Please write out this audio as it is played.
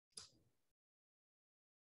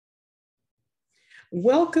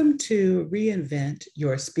Welcome to Reinvent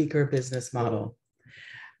Your Speaker Business Model.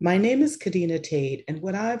 My name is Kadena Tate, and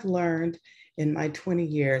what I've learned in my 20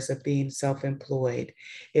 years of being self-employed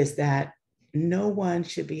is that no one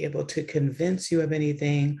should be able to convince you of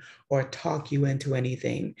anything or talk you into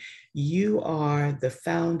anything. You are the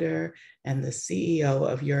founder and the CEO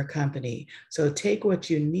of your company. So take what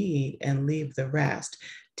you need and leave the rest.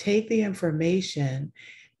 Take the information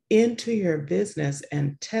into your business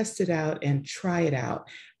and test it out and try it out.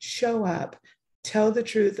 Show up, tell the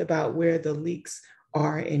truth about where the leaks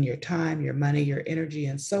are in your time, your money, your energy,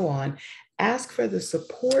 and so on. Ask for the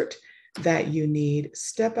support that you need,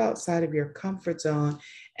 step outside of your comfort zone,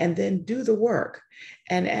 and then do the work.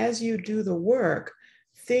 And as you do the work,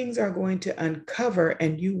 things are going to uncover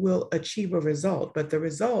and you will achieve a result. But the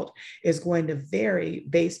result is going to vary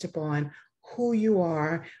based upon who you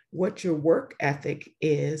are, what your work ethic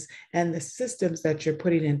is, and the systems that you're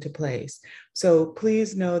putting into place. So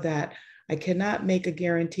please know that I cannot make a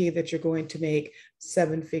guarantee that you're going to make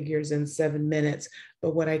 7 figures in 7 minutes,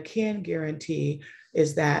 but what I can guarantee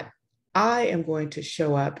is that I am going to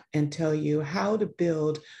show up and tell you how to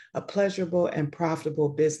build a pleasurable and profitable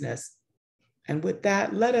business. And with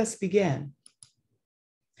that, let us begin.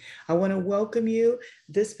 I want to welcome you.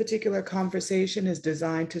 This particular conversation is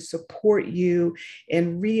designed to support you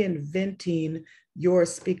in reinventing your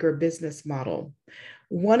speaker business model.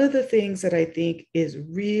 One of the things that I think is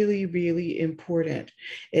really, really important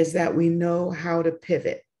is that we know how to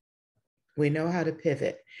pivot. We know how to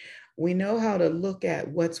pivot. We know how to look at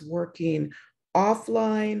what's working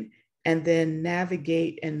offline and then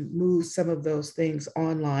navigate and move some of those things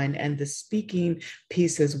online. And the speaking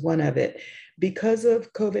piece is one of it. Because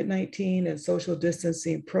of COVID-19 and social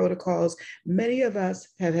distancing protocols, many of us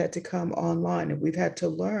have had to come online and we've had to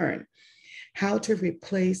learn how to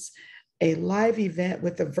replace a live event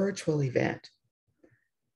with a virtual event.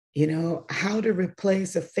 How to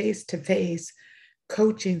replace a face-to-face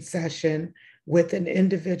coaching session with an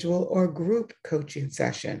individual or group coaching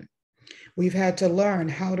session. We've had to learn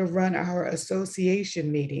how to run our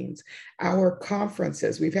association meetings, our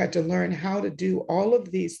conferences. We've had to learn how to do all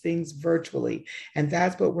of these things virtually. And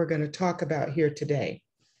that's what we're going to talk about here today.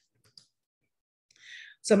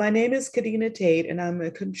 So my name is Kadena Tate, and I'm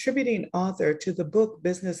a contributing author to the book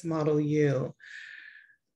Business Model You.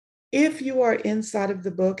 If you are inside of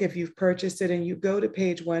the book, if you've purchased it and you go to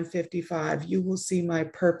page 155, you will see my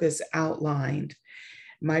purpose outlined.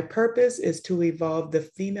 My purpose is to evolve the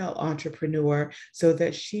female entrepreneur so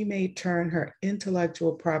that she may turn her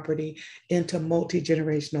intellectual property into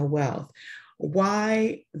multi-generational wealth.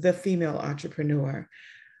 Why the female entrepreneur?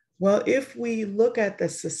 Well, if we look at the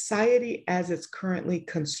society as it's currently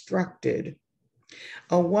constructed,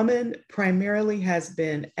 a woman primarily has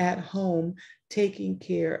been at home taking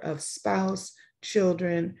care of spouse,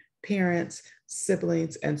 children, parents,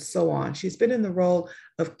 siblings, and so on. She's been in the role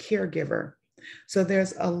of caregiver. So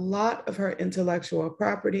there's a lot of her intellectual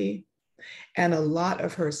property and a lot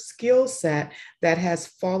of her skill set that has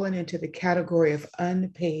fallen into the category of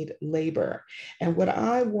unpaid labor. And what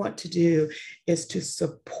I want to do is to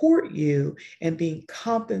support you in being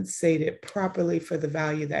compensated properly for the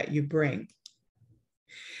value that you bring.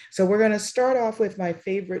 So we're going to start off with my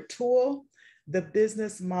favorite tool, the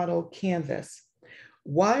business model canvas.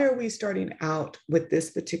 Why are we starting out with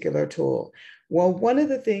this particular tool? Well, one of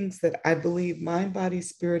the things that I believe mind, body,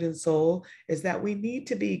 spirit, and soul is that we need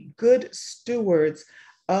to be good stewards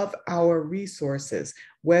of our resources,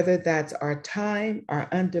 whether that's our time, our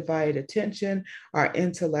undivided attention, our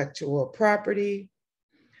intellectual property,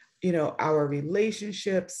 our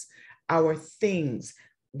relationships, our things.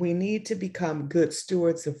 We need to become good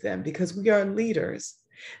stewards of them because we are leaders.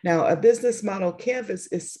 Now, a business model canvas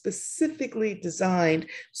is specifically designed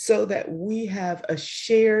so that we have a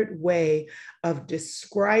shared way of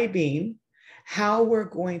describing how we're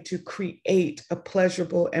going to create a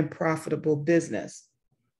pleasurable and profitable business.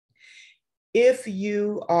 If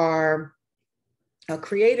you are a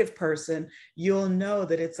creative person, you'll know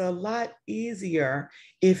that it's a lot easier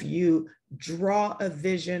if you draw a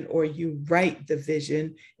vision or you write the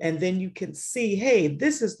vision, and then you can see, hey,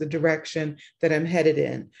 this is the direction that I'm headed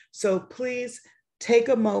in. So please take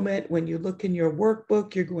a moment. When you look in your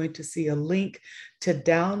workbook, you're going to see a link to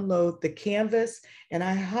download the canvas. And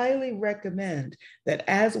I highly recommend that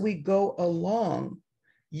as we go along,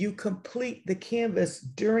 you complete the canvas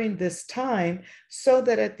during this time so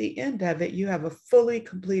that at the end of it, you have a fully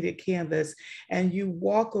completed canvas and you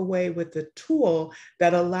walk away with a tool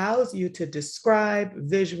that allows you to describe,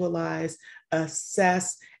 visualize,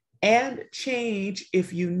 assess, and change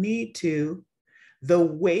if you need to the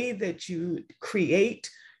way that you create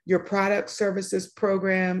your products, services,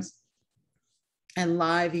 programs, and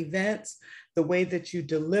live events, the way that you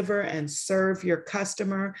deliver and serve your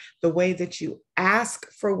customer, the way that you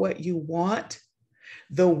ask for what you want,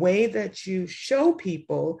 the way that you show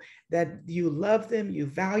people that you love them, you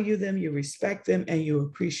value them, you respect them, and you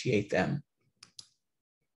appreciate them.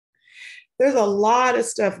 There's a lot of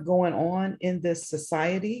stuff going on in this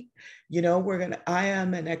society. You know, I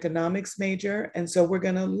am an economics major, and so we're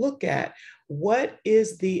gonna look at what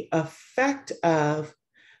is the effect of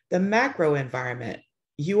the macro environment.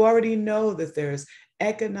 You already know that there's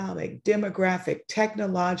economic, demographic,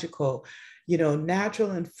 technological,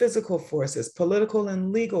 natural and physical forces, political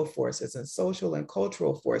and legal forces, and social and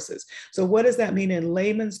cultural forces. So what does that mean in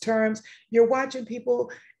layman's terms? You're watching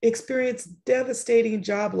people experience devastating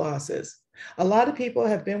job losses. A lot of people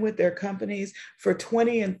have been with their companies for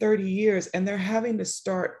 20 and 30 years, and they're having to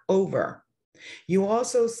start over. You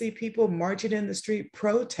also see people marching in the street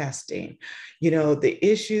protesting, the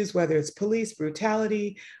issues, whether it's police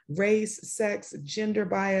brutality, race, sex, gender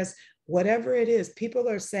bias, whatever it is, people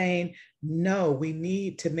are saying, no, we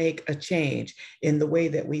need to make a change in the way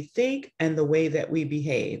that we think and the way that we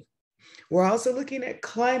behave. We're also looking at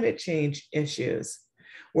climate change issues.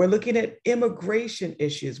 We're looking at immigration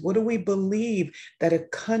issues. What do we believe that a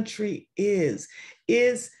country is,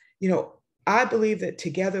 I believe that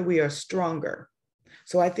together we are stronger.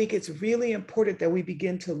 So I think it's really important that we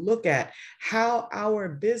begin to look at how our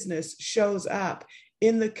business shows up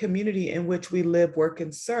in the community in which we live, work,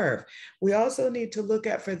 and serve. We also need to look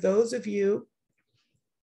at, for those of you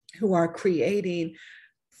who are creating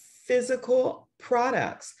physical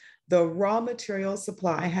products, the raw material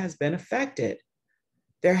supply has been affected.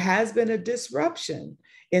 There has been a disruption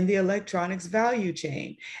in the electronics value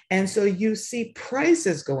chain. And so you see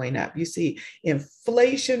prices going up, you see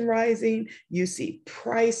inflation rising, you see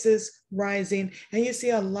prices rising, and you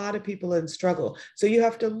see a lot of people in struggle. So you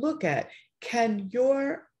have to look at, can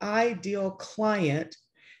your ideal client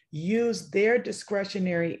use their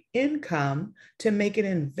discretionary income to make an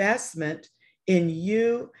investment in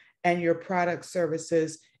you and your product,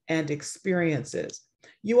 services, and experiences?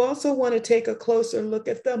 You also want to take a closer look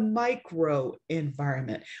at the micro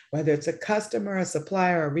environment, whether it's a customer, a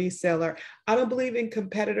supplier, a reseller. I don't believe in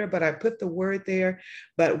competitor, but I put the word there.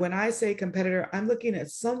 But when I say competitor, I'm looking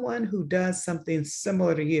at someone who does something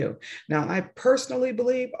similar to you. Now, I personally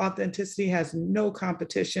believe authenticity has no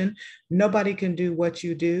competition. Nobody can do what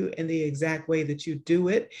you do in the exact way that you do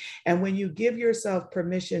it. And when you give yourself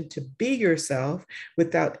permission to be yourself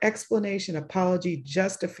without explanation, apology,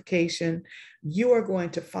 justification, you are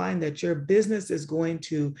going to find that your business is going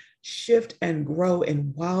to shift and grow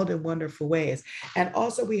in wild and wonderful ways. And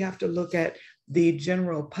also, we have to look at the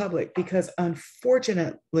general public, because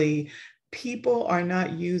unfortunately, people are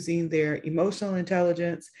not using their emotional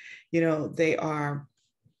intelligence. They are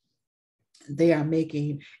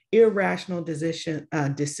making irrational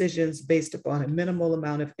decisions based upon a minimal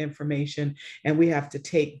amount of information. And we have to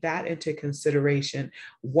take that into consideration.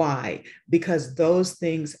 Why? Because those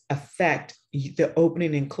things affect the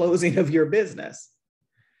opening and closing of your business.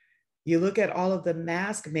 You look at all of the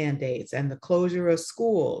mask mandates and the closure of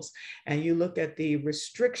schools, and you look at the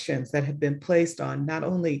restrictions that have been placed on not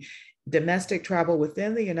only domestic travel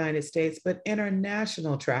within the United States, but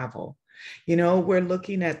international travel. We're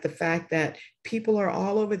looking at the fact that people are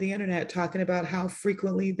all over the internet talking about how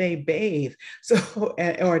frequently they bathe,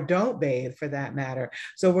 or don't bathe for that matter.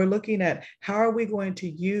 So we're looking at, how are we going to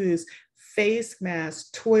use face masks,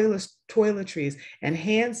 toiletries, and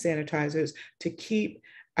hand sanitizers to keep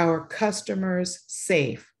our customers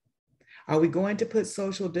safe? Are we going to put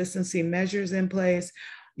social distancing measures in place?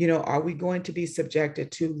 Are we going to be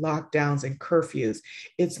subjected to lockdowns and curfews?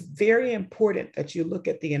 It's very important that you look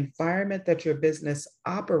at the environment that your business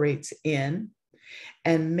operates in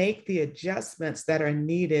and make the adjustments that are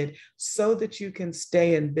needed so that you can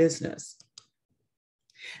stay in business.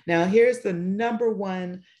 Now, here's the number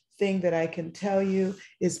one thing that I can tell you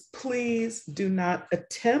is, please do not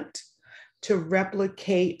attempt to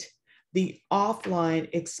replicate the offline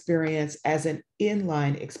experience as an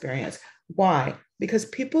inline experience. Why? Because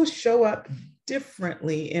people show up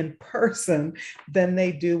differently in person than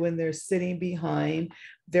they do when they're sitting behind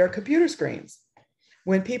their computer screens.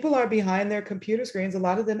 When people are behind their computer screens, a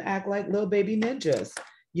lot of them act like little baby ninjas.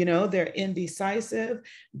 They're indecisive.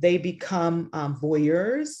 They become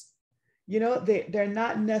voyeurs. They're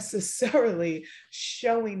not necessarily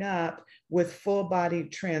showing up with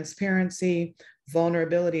full-bodied transparency,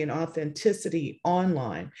 vulnerability, and authenticity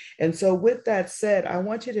online. And so with that said, I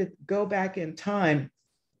want you to go back in time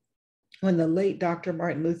when the late Dr.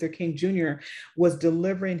 Martin Luther King Jr. was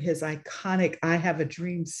delivering his iconic I Have a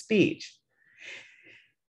Dream speech.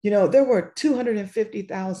 There were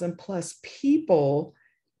 250,000 plus people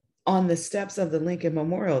on the steps of the Lincoln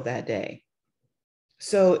Memorial that day.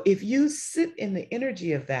 So if you sit in the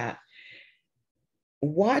energy of that,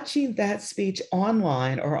 watching that speech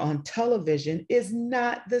online or on television is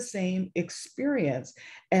not the same experience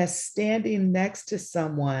as standing next to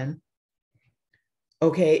someone,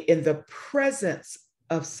 okay, in the presence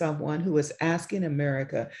of someone who is asking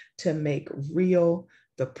America to make real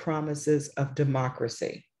the promises of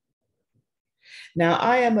democracy. Now,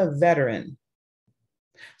 I am a veteran.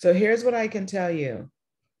 So here's what I can tell you.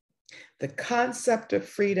 The concept of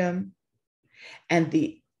freedom and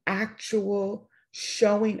the actual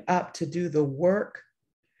showing up to do the work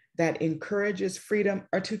that encourages freedom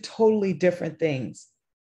are two totally different things.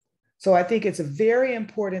 So I think it's very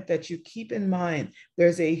important that you keep in mind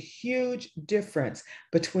there's a huge difference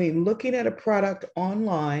between looking at a product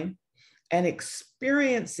online and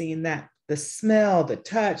experiencing that the smell, the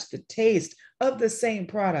touch, the taste of the same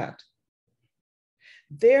product.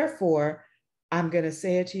 Therefore, I'm going to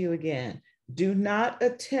say it to you again. Do not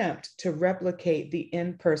attempt to replicate the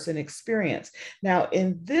in-person experience. Now,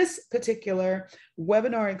 in this particular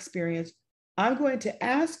webinar experience, I'm going to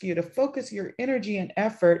ask you to focus your energy and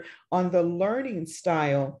effort on the learning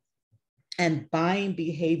style and buying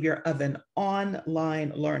behavior of an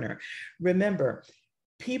online learner. Remember,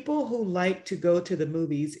 people who like to go to the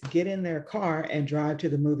movies get in their car and drive to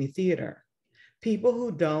the movie theater. People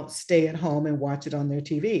who don't stay at home and watch it on their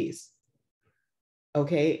TVs.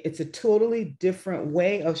 Okay, it's a totally different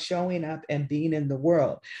way of showing up and being in the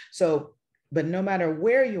world. So, but no matter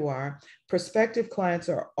where you are, prospective clients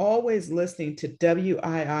are always listening to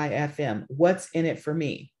WIIFM, what's in it for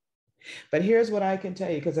me? But here's what I can tell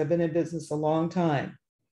you, because I've been in business a long time.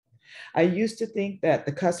 I used to think that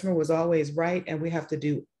the customer was always right and we have to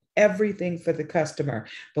do everything for the customer.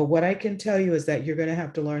 But what I can tell you is that you're going to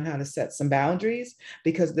have to learn how to set some boundaries,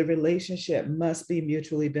 because the relationship must be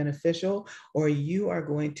mutually beneficial, or you are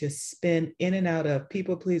going to spin in and out of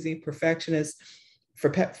people-pleasing, perfectionism,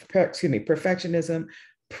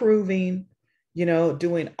 proving,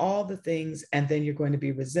 doing all the things, and then you're going to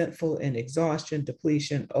be resentful and exhaustion,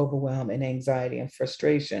 depletion, overwhelm, and anxiety and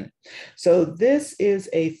frustration. So this is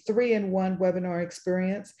a 3-in-1 webinar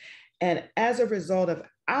experience. And as a result of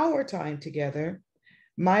our time together,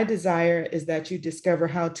 my desire is that you discover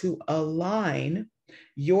how to align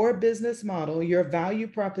your business model, your value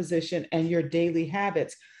proposition, and your daily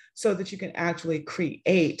habits so that you can actually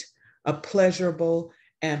create a pleasurable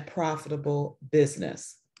and profitable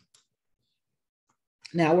business.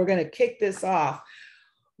 Now we're going to kick this off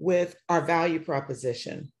with our value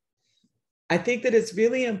proposition. I think that it's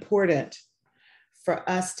really important for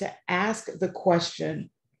us to ask the question,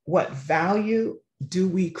 what value do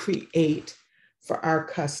we create for our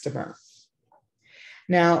customer?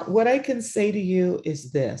 Now, what I can say to you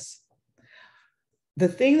is this. The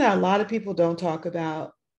thing that a lot of people don't talk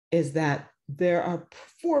about is that there are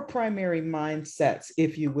 4 primary mindsets,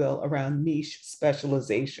 if you will, around niche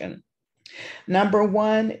specialization. Number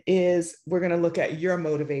 1 is we're going to look at your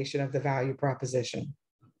motivation of the value proposition.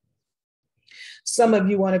 Some of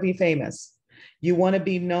you want to be famous. You want to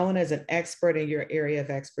be known as an expert in your area of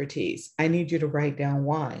expertise. I need you to write down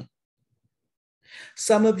why.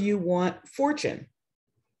 Some of you want fortune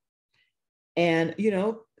and,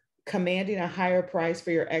 commanding a higher price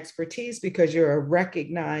for your expertise because you're a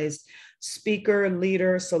recognized speaker,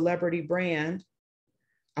 leader, celebrity brand.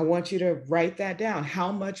 I want you to write that down.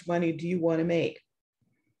 How much money do you want to make?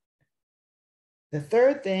 The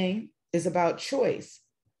third thing is about choice,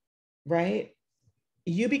 right?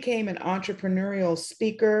 You became an entrepreneurial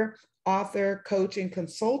speaker, author, coach, and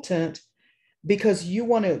consultant because you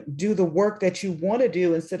want to do the work that you want to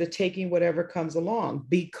do instead of taking whatever comes along,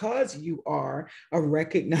 because you are a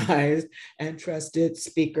recognized and trusted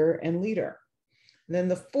speaker and leader. And then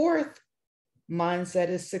the fourth mindset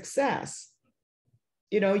is success.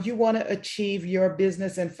 You want to achieve your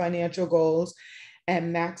business and financial goals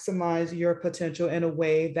and maximize your potential in a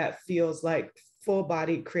way that feels like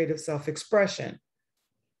full-bodied creative self-expression.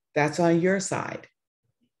 That's on your side.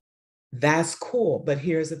 That's cool. But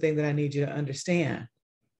here's the thing that I need you to understand.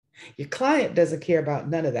 Your client doesn't care about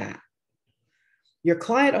none of that. Your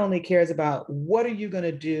client only cares about, what are you going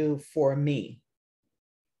to do for me?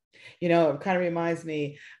 It kind of reminds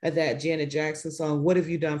me of that Janet Jackson song, What Have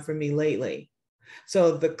You Done For Me Lately?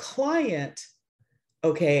 So the client,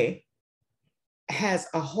 okay, has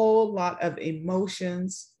a whole lot of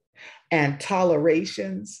emotions and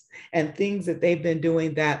tolerations and things that they've been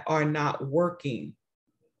doing that are not working.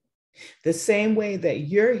 The same way that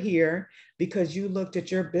you're here because you looked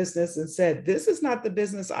at your business and said, this is not the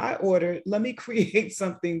business I ordered. Let me create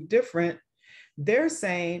something different. They're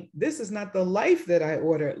saying, this is not the life that I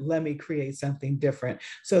ordered. Let me create something different.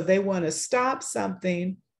 So they want to stop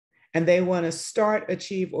something and they want to start,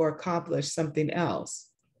 achieve, or accomplish something else.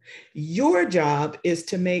 Your job is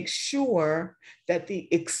to make sure that the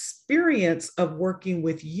experience of working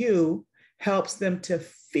with you helps them to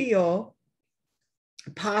feel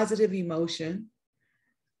positive emotion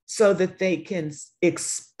so that they can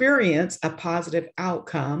experience a positive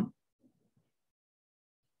outcome.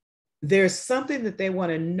 There's something that they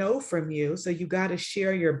want to know from you, so you got to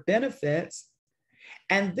share your benefits.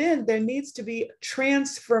 And then there needs to be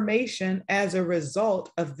transformation as a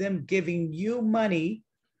result of them giving you money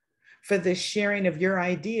for the sharing of your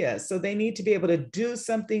ideas. So they need to be able to do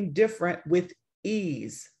something different with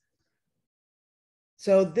ease.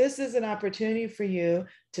 So this is an opportunity for you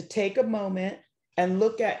to take a moment and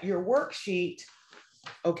look at your worksheet,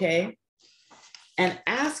 okay? And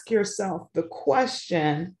ask yourself the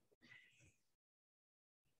question,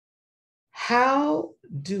 how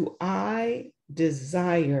do I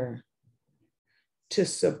desire to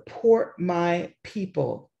support my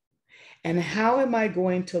people? And how am I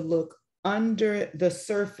going to look under the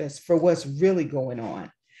surface for what's really going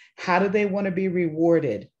on? How do they want to be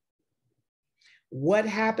rewarded? What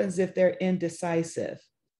happens if they're indecisive?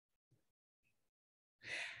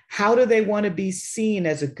 How do they want to be seen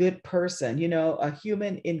as a good person? You know, a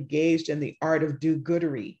human engaged in the art of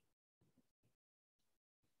do-goodery.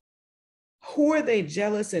 Who are they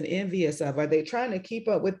jealous and envious of? Are they trying to keep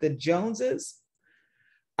up with the Joneses?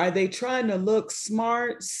 Are they trying to look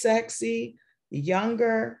smart, sexy,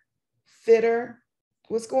 younger, fitter?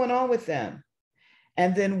 What's going on with them?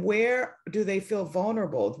 And then where do they feel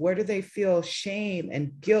vulnerable? Where do they feel shame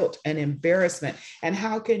and guilt and embarrassment? And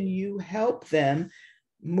how can you help them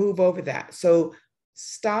move over that? So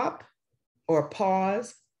stop or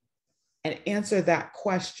pause and answer that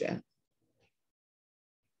question.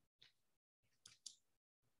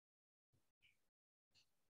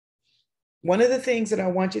 One of the things that I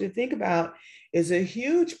want you to think about is a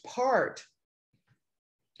huge part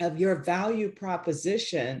of your value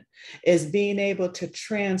proposition is being able to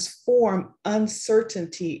transform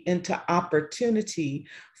uncertainty into opportunity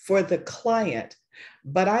for the client.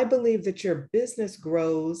 But I believe that your business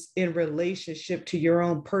grows in relationship to your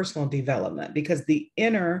own personal development because the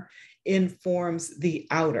inner informs the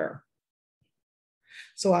outer.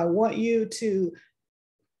 So I want you to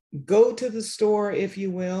go to the store, if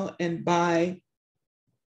you will, and buy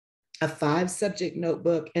a 5-subject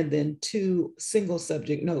notebook and then 2 single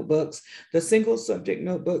subject notebooks. The single subject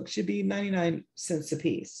notebook should be 99 cents a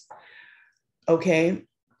piece. Okay.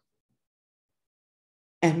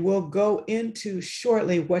 And we'll go into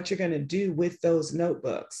shortly what you're going to do with those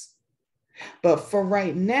notebooks. But for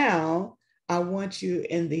right now, I want you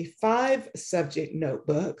in the 5-subject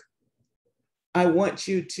notebook, I want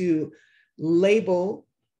you to label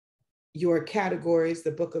your categories: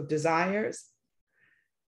 the book of desires,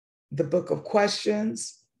 the book of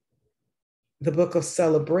questions, the book of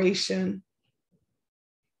celebration,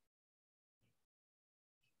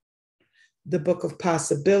 the book of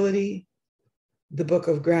possibility, the book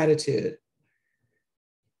of gratitude.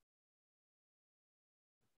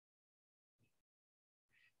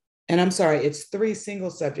 And I'm sorry, it's 3 single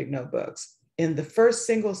subject notebooks. In the first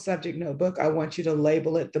single subject notebook, I want you to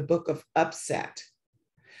label it the book of upset.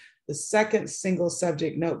 The second single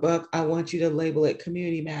subject notebook, I want you to label it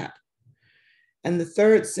community map. And the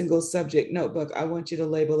third single subject notebook, I want you to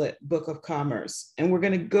label it book of commerce. And we're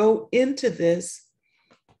going to go into this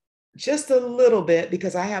just a little bit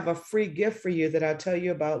because I have a free gift for you that I'll tell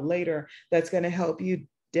you about later that's going to help you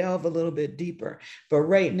delve a little bit deeper. But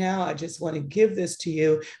right now, I just want to give this to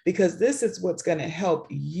you because this is what's going to help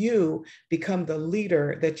you become the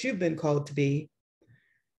leader that you've been called to be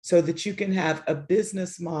so that you can have a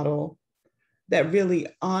business model that really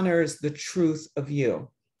honors the truth of you.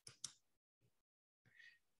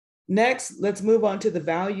 Next, let's move on to the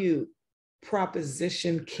value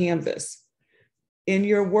proposition canvas. In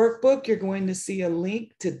your workbook, you're going to see a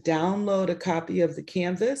link to download a copy of the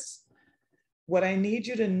canvas. What I need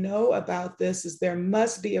you to know about this is there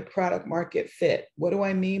must be a product market fit. What do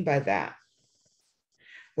I mean by that?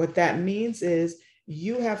 What that means is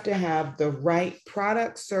you have to have the right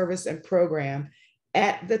product, service, and program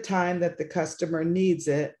at the time that the customer needs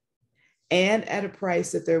it and at a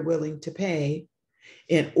price that they're willing to pay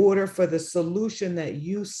in order for the solution that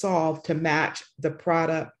you solve to match the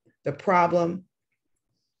product, the problem,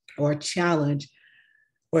 or challenge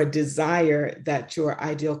or desire that your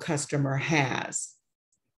ideal customer has.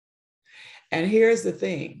 And here's the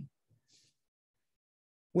thing.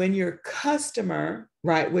 When your customer,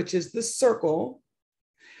 right, which is the circle,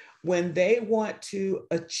 when they want to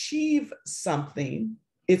achieve something,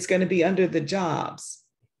 it's going to be under the jobs.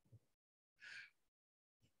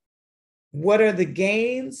 What are the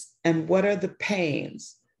gains and what are the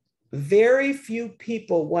pains? Very few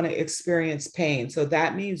people want to experience pain. So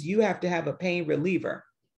that means you have to have a pain reliever.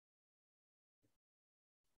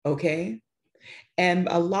 Okay. And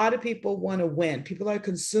a lot of people want to win. People are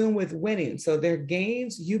consumed with winning. So their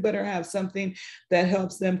gains, you better have something that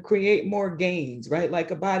helps them create more gains, right?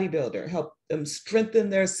 Like a bodybuilder, help them strengthen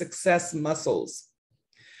their success muscles.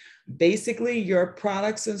 Basically, your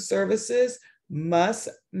products and services must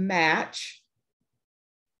match,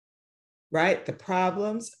 right? The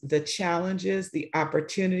problems, the challenges, the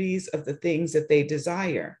opportunities of the things that they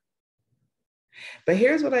desire. But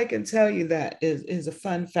here's what I can tell you that is a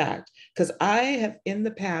fun fact, because I have in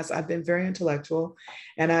the past, I've been very intellectual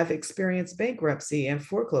and I've experienced bankruptcy and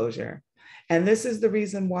foreclosure. And this is the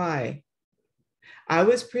reason why. I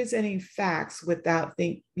was presenting facts without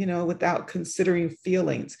considering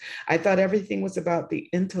feelings. I thought everything was about the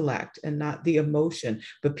intellect and not the emotion.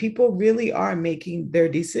 But people really are making their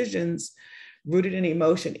decisions rooted in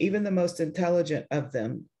emotion, even the most intelligent of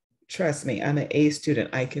them. Trust me, I'm an A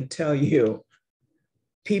student. I can tell you,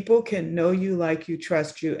 people can know you, like you,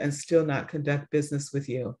 trust you, and still not conduct business with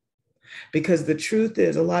you. Because the truth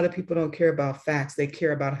is, a lot of people don't care about facts, they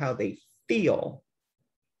care about how they feel.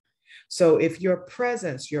 So if your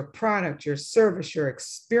presence, your product, your service, your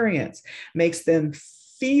experience makes them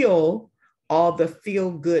feel all the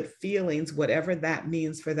feel good feelings, whatever that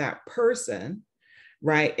means for that person,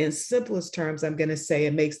 right? In simplest terms, I'm going to say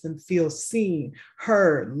it makes them feel seen,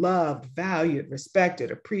 heard, loved, valued,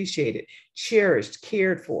 respected, appreciated, cherished,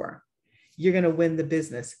 cared for. You're going to win the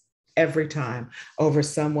business every time over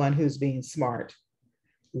someone who's being smart.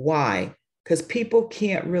 Why? Because people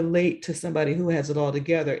can't relate to somebody who has it all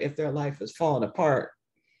together if their life is falling apart.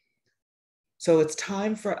 So it's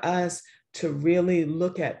time for us to really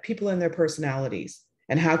look at people and their personalities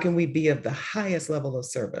and how can we be of the highest level of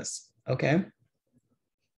service, okay?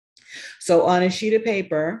 So on a sheet of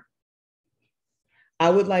paper, I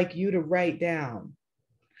would like you to write down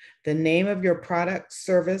the name of your product,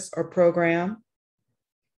 service, or program.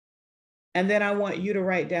 And then I want you to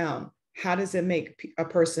write down, how does it make a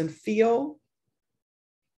person feel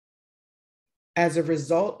as a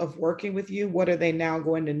result of working with you? What are they now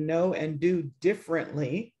going to know and do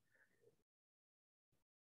differently?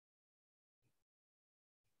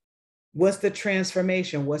 What's the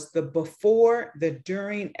transformation? What's the before, the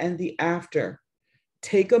during, and the after?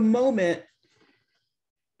 Take a moment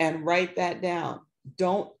and write that down.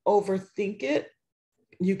 Don't overthink it.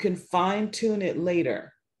 You can fine tune it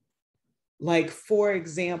later. Like, for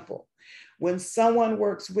example, when someone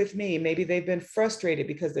works with me, maybe they've been frustrated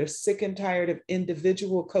because they're sick and tired of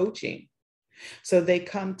individual coaching. So they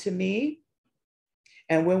come to me,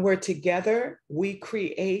 and when we're together, we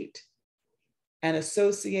create an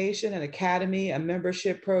association, an academy, a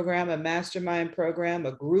membership program, a mastermind program,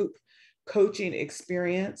 a group coaching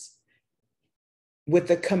experience with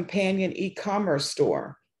a companion e-commerce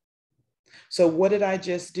store. So what did I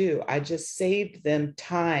just do? I just saved them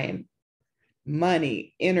time,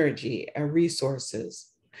 money, energy, and resources.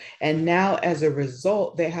 And now, as a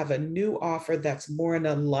result, they have a new offer that's more in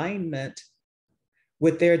alignment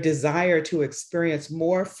with their desire to experience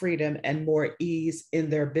more freedom and more ease in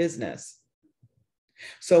their business.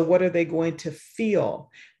 So, what are they going to feel?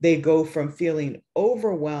 They go from feeling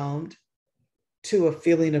overwhelmed to a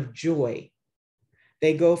feeling of joy.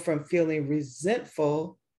 They go from feeling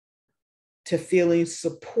resentful to feeling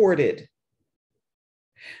supported.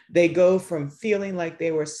 They go from feeling like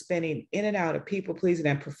they were spinning in and out of people pleasing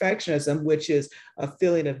and perfectionism, which is a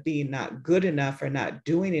feeling of being not good enough or not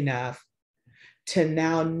doing enough, to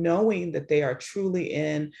now knowing that they are truly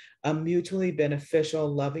in a mutually beneficial,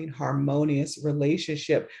 loving, harmonious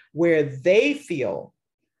relationship where they feel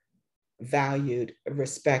valued,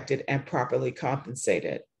 respected, and properly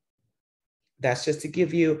compensated. That's just to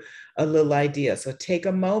give you a little idea. So take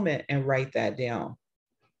a moment and write that down.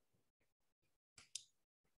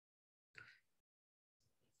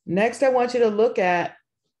 Next, I want you to look at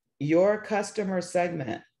your customer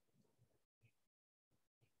segment.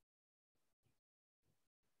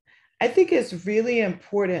 I think it's really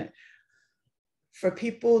important for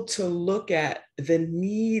people to look at the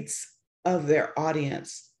needs of their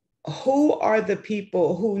audience. Who are the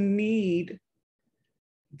people who need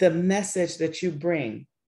the message that you bring,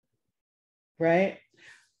 right?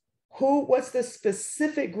 What's the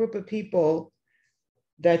specific group of people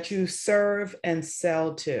that you serve and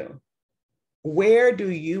sell to? Where do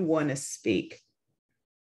you want to speak?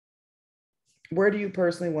 Where do you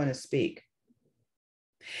personally want to speak?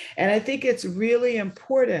 And I think it's really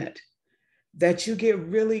important that you get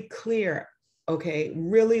really clear, okay,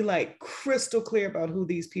 really like crystal clear about who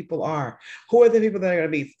these people are. Who are the people that are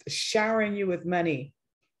going to be showering you with money?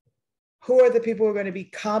 Who are the people who are going to be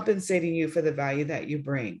compensating you for the value that you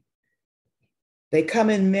bring? They come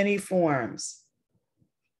in many forms,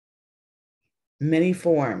 many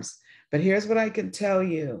forms. But here's what I can tell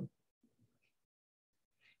you.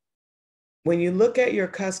 When you look at your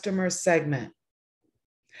customer segment,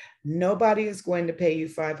 nobody is going to pay you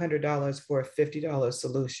 $500 for a $50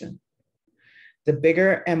 solution. The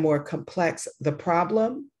bigger and more complex the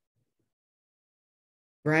problem,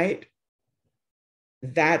 right?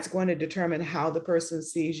 That's going to determine how the person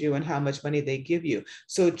sees you and how much money they give you.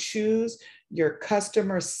 So choose your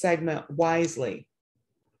customer segment wisely.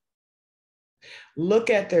 Look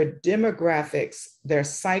at their demographics, their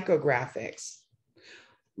psychographics.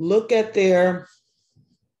 Look at their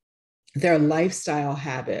lifestyle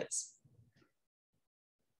habits.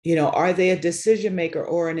 You know, are they a decision maker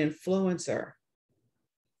or an influencer?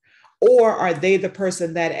 Or are they the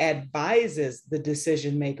person that advises the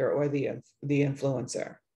decision maker or the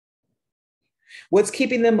influencer? What's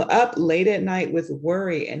keeping them up late at night with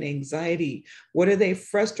worry and anxiety? What are they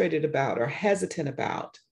frustrated about or hesitant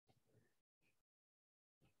about?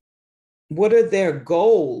 What are their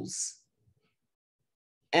goals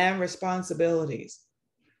and responsibilities?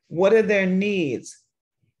 What are their needs?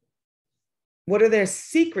 What are their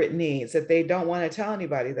secret needs that they don't want to tell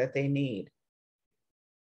anybody that they need?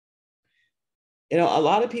 You know, a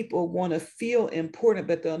lot of people want to feel important,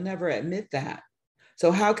 but they'll never admit that.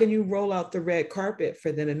 So how can you roll out the red carpet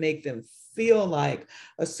for them and make them feel like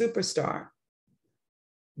a superstar?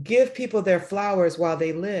 Give people their flowers while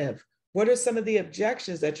they live. What are some of the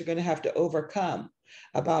objections that you're going to have to overcome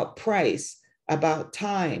about price, about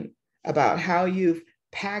time, about how you've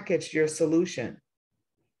packaged your solution?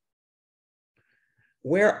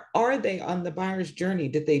 Where are they on the buyer's journey?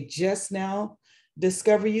 Did they just now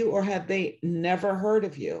discover you, or have they never heard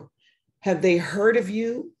of you? Have they heard of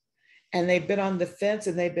you and they've been on the fence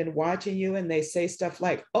and they've been watching you and they say stuff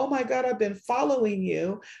like, oh my God, I've been following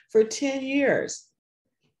you for 10 years.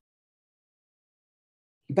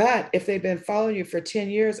 But if they've been following you for 10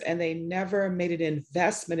 years and they never made an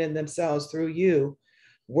investment in themselves through you,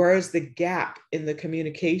 where's the gap in the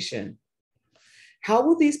communication? How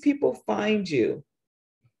will these people find you?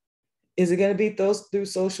 Is it going to be through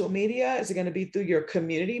social media? Is it going to be through your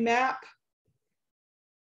community map?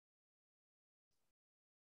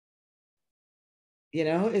 You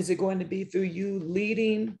know, is it going to be through you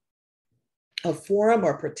leading a forum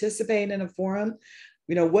or participating in a forum?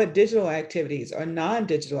 You know, what digital activities or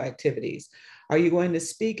non-digital activities? Are you going to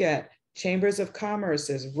speak at chambers of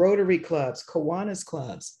commerces, Rotary clubs, Kiwanis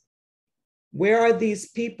clubs? Where are these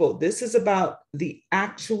people? This is about the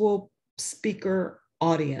actual speaker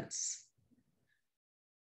audience.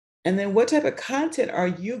 And then what type of content are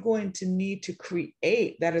you going to need to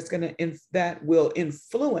create that will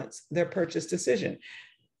influence their purchase decision?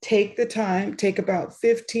 Take the time, take about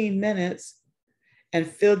 15 minutes and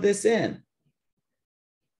fill this in.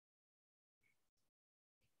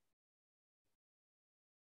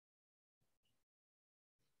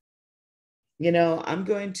 You know, I'm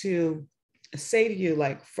going to say to you,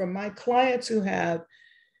 like, for my clients who have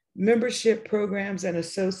membership programs and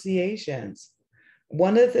associations,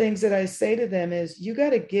 one of the things that I say to them is, you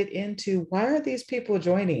got to get into, why are these people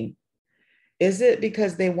joining? Is it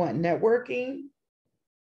because they want networking?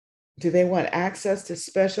 Do they want access to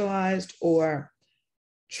specialized or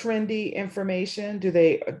trendy information? Do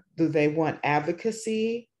they want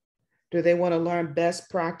advocacy? Do they want to learn best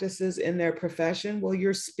practices in their profession? Well,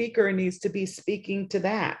 your speaker needs to be speaking to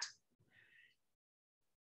that.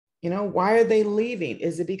 You know, why are they leaving?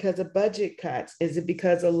 Is it because of budget cuts? Is it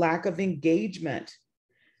because of lack of engagement?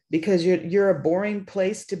 Because you're a boring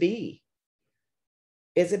place to be?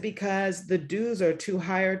 Is it because the dues are too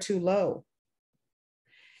high or too low?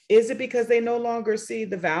 Is it because they no longer see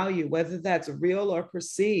the value, whether that's real or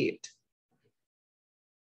perceived?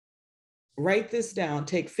 Write this down.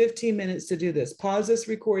 Take 15 minutes to do this. Pause this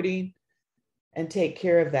recording and take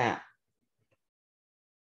care of that.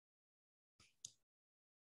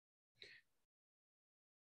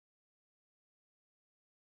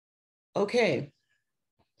 Okay,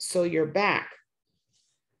 so you're back.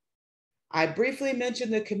 I briefly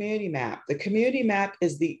mentioned the community map. The community map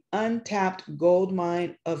is the untapped gold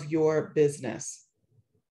mine of your business.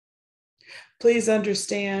 Please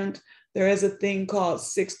understand, there is a thing called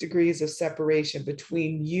 6 degrees of separation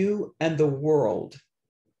between you and the world.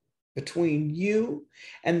 between you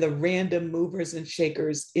and the random movers and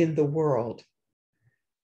shakers in the world.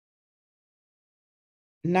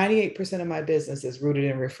 98% of my business is rooted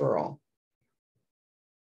in referral.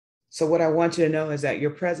 So what I want you to know is that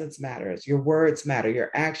your presence matters, your words matter, your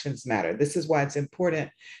actions matter. This is why it's important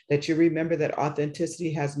that you remember that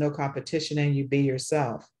authenticity has no competition and you be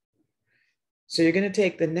yourself. So you're going to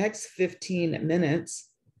take the next 15 minutes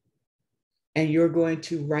and you're going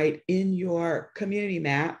to write in your community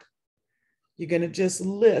map, you're going to just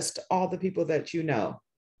list all the people that you know.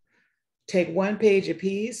 Take one page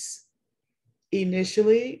apiece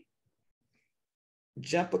initially.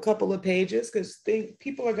 Jump a couple of pages because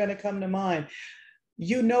people are going to come to mind.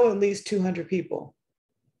 You know at least 200 people.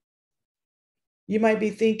 You might be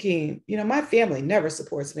thinking, my family never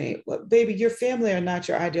supports me. Well, baby, your family are not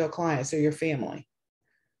your ideal clients, they're your family.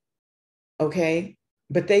 Okay?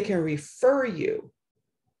 But they can refer you.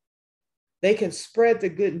 They can spread the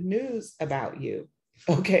good news about you.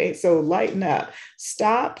 Okay? So lighten up.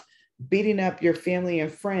 Stop beating up your family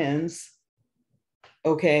and friends.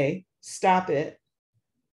 Okay? Stop it.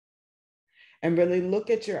 And really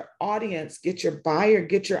look at your audience, get your buyer,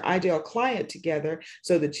 get your ideal client together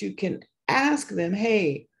so that you can ask them,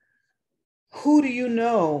 hey, who do you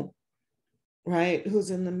know, right?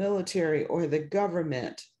 Who's in the military or the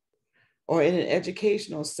government or in an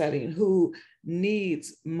educational setting who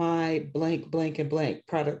needs my blank, blank, and blank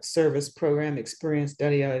product, service, program, experience,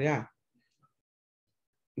 da, da, da, da.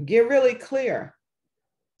 Get really clear.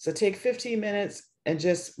 So take 15 minutes and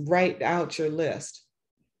just write out your list.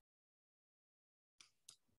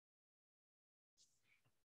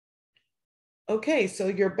 Okay, so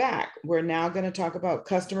you're back. We're now going to talk about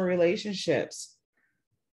customer relationships.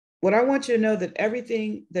 What I want you to know that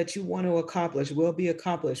everything that you want to accomplish will be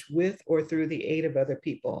accomplished with or through the aid of other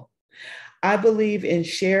people. I believe in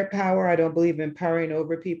shared power. I don't believe in powering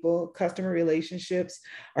over people. Customer relationships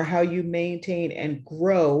are how you maintain and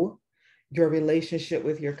grow your relationship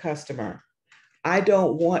with your customer. I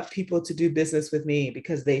don't want people to do business with me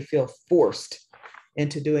because they feel forced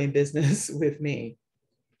into doing business with me.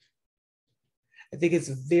 I think it's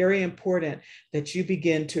very important that you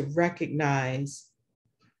begin to recognize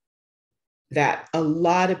that a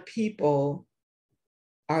lot of people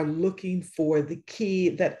are looking for the key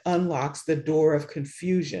that unlocks the door of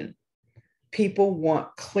confusion. People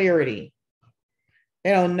want clarity.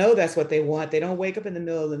 They don't know that's what they want. They don't wake up in the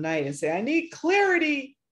middle of the night and say, I need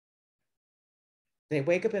clarity. They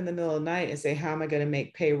wake up in the middle of the night and say, how am I going to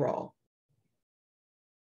make payroll?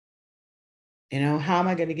 How am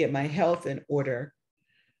I going to get my health in order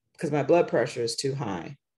because my blood pressure is too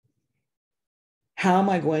high? How am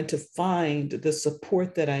I going to find the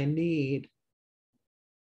support that I need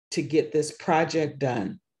to get this project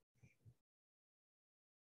done?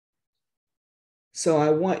 So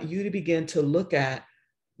I want you to begin to look at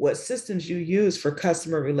what systems you use for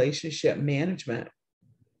customer relationship management.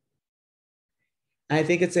 I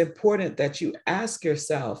think it's important that you ask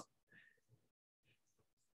yourself,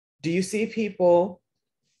 do you see people,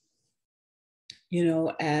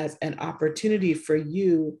 as an opportunity for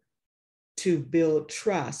you to build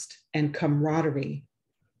trust and camaraderie?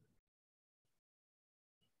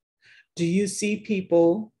 Do you see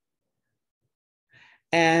people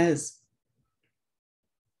as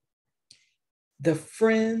the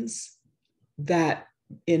friends that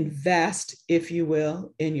invest, if you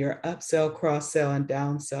will, in your upsell, cross-sell, and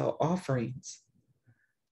downsell offerings?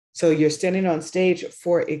 So you're standing on stage,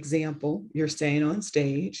 for example, you're staying on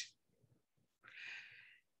stage,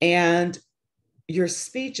 and your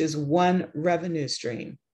speech is one revenue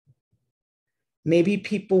stream. Maybe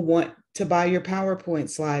people want to buy your PowerPoint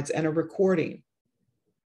slides and a recording.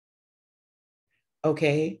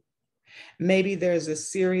 Okay. Maybe there's a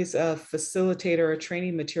series of facilitator or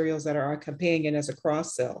training materials that are a companion as a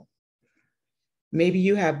cross-sell. Maybe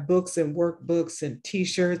you have books and workbooks and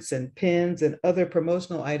t-shirts and pins and other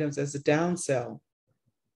promotional items as a downsell.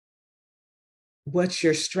 What's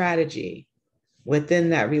your strategy within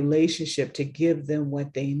that relationship to give them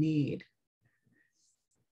what they need?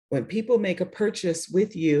 When people make a purchase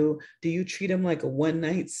with you, do you treat them like a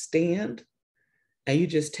one-night stand and you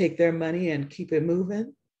just take their money and keep it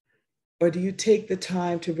moving? Or do you take the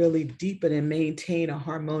time to really deepen and maintain a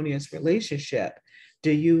harmonious relationship? Do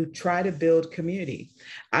you try to build community?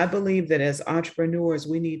 I believe that as entrepreneurs,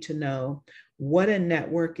 we need to know what a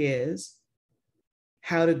network is,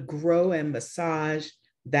 how to grow and massage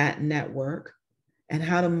that network, and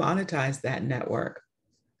how to monetize that network.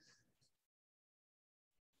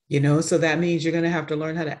 So that means you're going to have to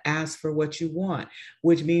learn how to ask for what you want,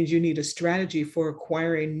 which means you need a strategy for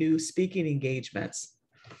acquiring new speaking engagements.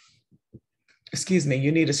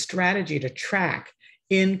 you need a strategy to track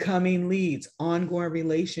incoming leads, ongoing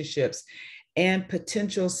relationships, and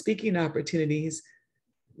potential speaking opportunities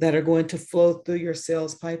that are going to flow through your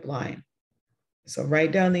sales pipeline. So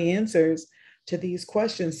write down the answers to these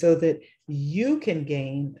questions so that you can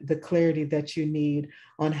gain the clarity that you need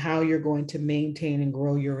on how you're going to maintain and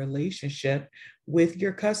grow your relationship with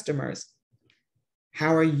your customers.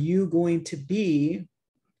 How are you going to be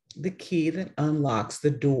the key that unlocks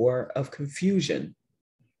the door of confusion?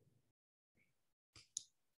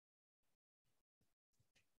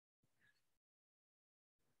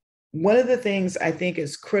 One of the things I think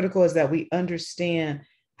is critical is that we understand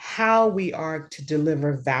how we are to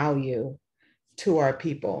deliver value to our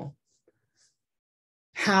people,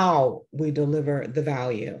 how we deliver the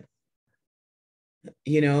value.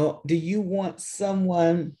 Do you want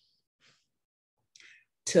someone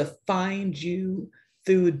to find you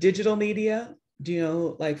through digital media?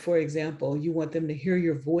 Like, for example, you want them to hear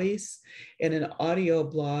your voice in an audio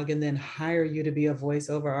blog and then hire you to be a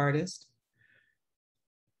voiceover artist?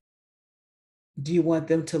 Do you want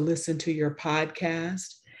them to listen to your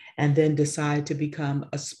podcast and then decide to become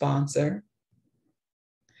a sponsor?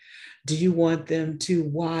 Do you want them to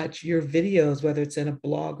watch your videos, whether it's in a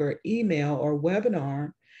blog or email or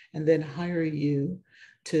webinar, and then hire you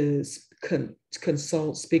to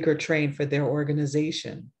consult, speak, or train for their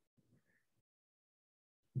organization?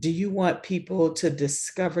 Do you want people to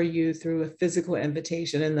discover you through a physical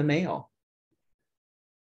invitation in the mail?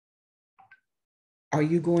 Are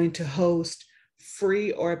you going to host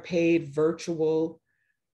free or paid virtual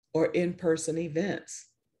or in-person events?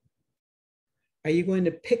 Are you going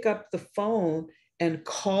to pick up the phone and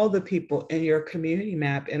call the people in your community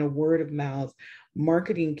map in a word of mouth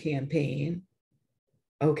marketing campaign?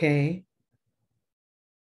 Okay.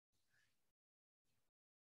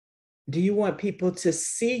 Do you want people to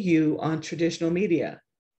see you on traditional media?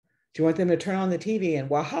 Do you want them to turn on the TV and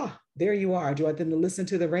waha, there you are? Do you want them to listen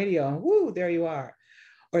to the radio and woo, there you are?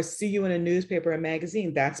 Or see you in a newspaper or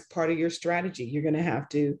magazine? That's part of your strategy. You're going to have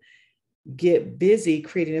to get busy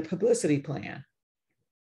creating a publicity plan.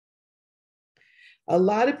 A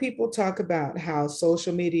lot of people talk about how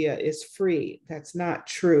social media is free. That's not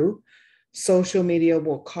true. Social media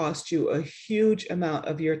will cost you a huge amount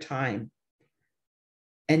of your time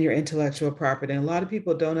and your intellectual property. And a lot of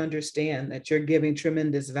people don't understand that you're giving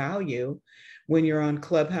tremendous value when you're on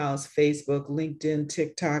Clubhouse, Facebook, LinkedIn,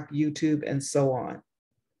 TikTok, YouTube, and so on.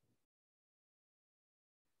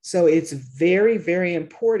 So it's very, very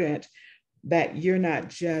important that you're not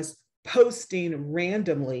just posting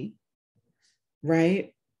randomly,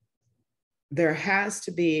 right? There has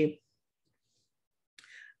to be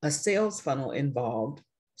a sales funnel involved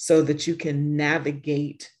so that you can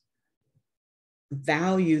navigate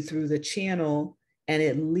value through the channel and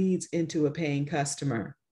it leads into a paying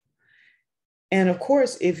customer. And of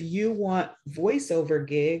course, if you want voiceover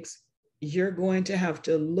gigs, you're going to have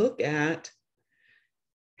to look at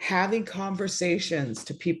having conversations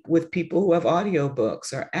with people who have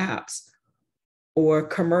audiobooks or apps or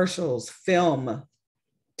commercials, film,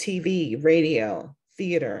 TV, radio,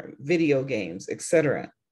 theater, video games,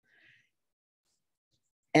 etc.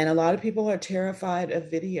 And a lot of people are terrified of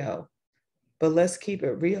video, but let's keep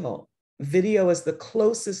it real. Video is the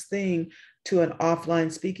closest thing to an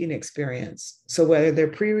offline speaking experience. So whether they're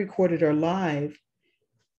pre-recorded or live,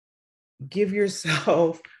 give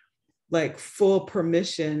yourself like full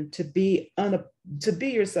permission to be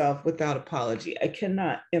yourself without apology. I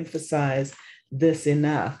cannot emphasize this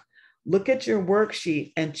enough. Look at your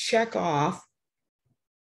worksheet and check off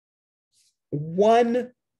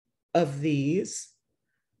one of these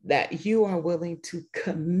that you are willing to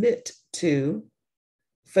commit to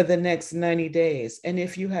for the next 90 days. And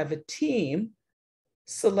if you have a team,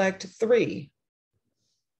 select 3.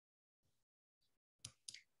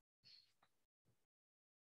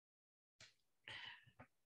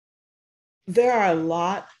 There are a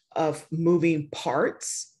lot of moving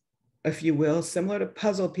parts, if you will, similar to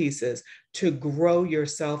puzzle pieces to grow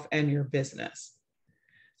yourself and your business.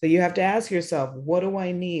 So you have to ask yourself, what do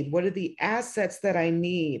I need? What are the assets that I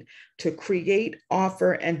need to create,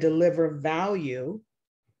 offer, and deliver value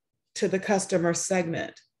to the customer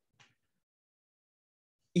segment?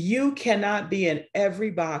 You cannot be in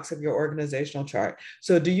every box of your organizational chart.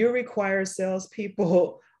 So do you require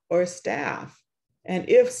salespeople or staff? And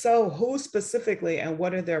if so, who specifically and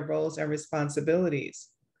what are their roles and responsibilities?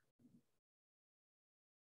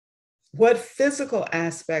 What physical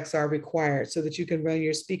aspects are required so that you can run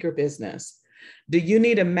your speaker business? Do you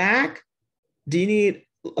need a Mac? Do you need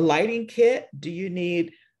a lighting kit? Do you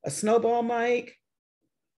need a snowball mic?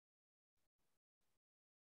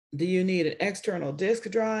 Do you need an external disk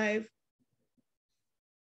drive?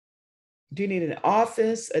 Do you need an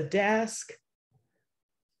office, a desk?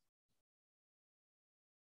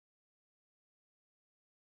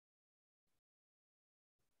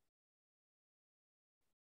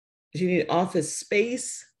 Do you need office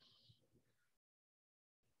space?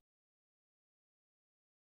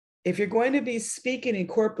 If you're going to be speaking in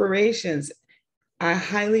corporations, I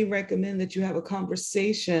highly recommend that you have a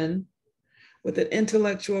conversation with an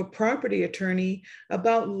intellectual property attorney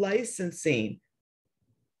about licensing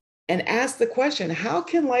and ask the question, how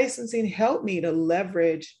can licensing help me to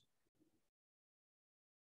leverage,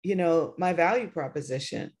 my value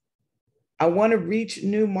proposition? I want to reach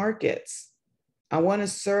new markets. I want to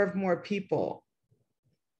serve more people.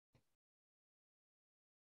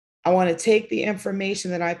 I want to take the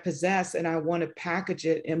information that I possess and I want to package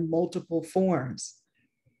it in multiple forms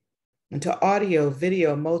into audio,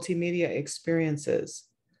 video, multimedia experiences.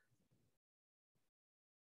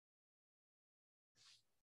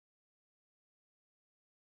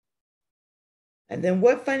 And then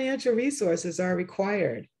what financial resources are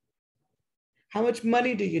required? How much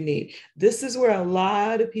money do you need? This is where a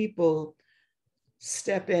lot of people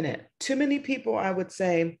step in it. Too many people, I would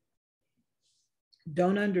say,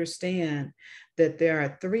 don't understand that there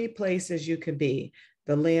are 3 places you can be: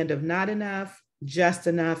 the land of not enough, just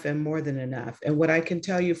enough, and more than enough. And what I can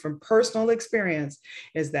tell you from personal experience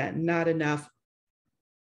is that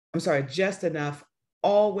just enough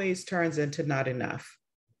always turns into not enough.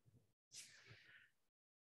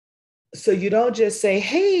 So you don't just say,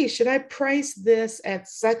 hey, should I price this at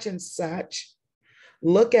such and such?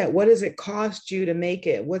 Look at what does it cost you to make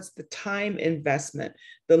it? What's the time investment,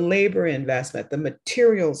 the labor investment, the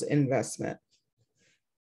materials investment?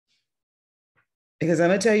 Because I'm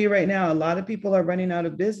going to tell you right now, a lot of people are running out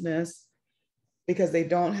of business because they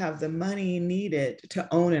don't have the money needed to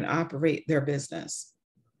own and operate their business.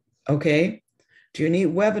 Okay. Do you need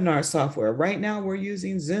webinar software? Right now, we're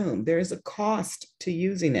using Zoom. There is a cost to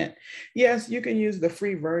using it. Yes, you can use the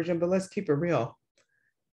free version, but let's keep it real.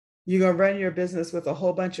 You're going to run your business with a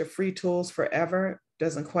whole bunch of free tools forever?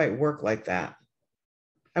 Doesn't quite work like that.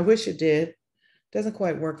 I wish it did. Doesn't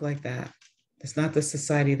quite work like that. It's not the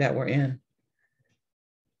society that we're in.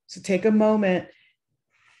 So take a moment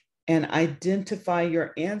and identify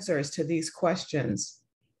your answers to these questions.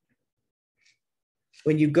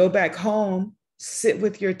 When you go back home, sit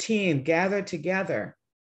with your team, gather together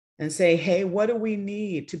and say, hey, what do we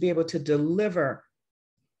need to be able to deliver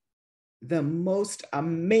the most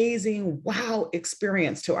amazing wow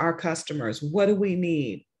experience to our customers? What do we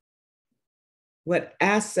need? What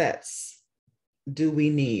assets do we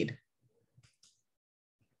need?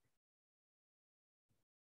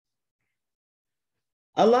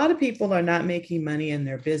 A lot of people are not making money in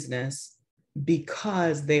their business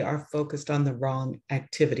because they are focused on the wrong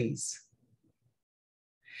activities.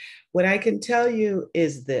 What I can tell you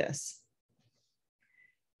is this: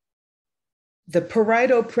 the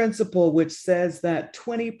Pareto principle, which says that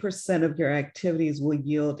 20% of your activities will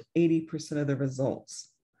yield 80% of the results.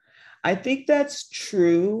 I think that's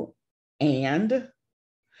true. And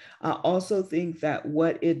I also think that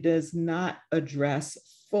what it does not address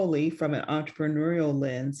fully from an entrepreneurial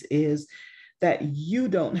lens is that you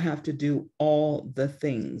don't have to do all the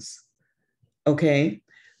things. Okay.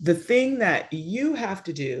 The thing that you have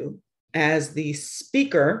to do as the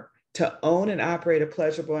speaker to own and operate a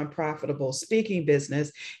pleasurable and profitable speaking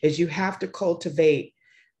business is you have to cultivate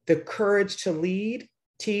the courage to lead,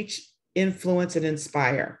 teach, influence, and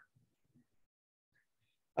inspire.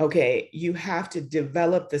 Okay, you have to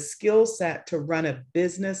develop the skill set to run a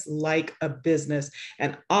business like a business.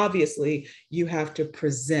 And obviously, you have to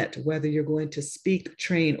present, whether you're going to speak,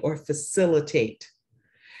 train, or facilitate.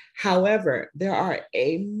 However, there are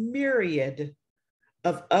a myriad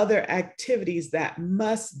of other activities that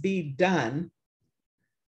must be done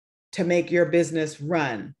to make your business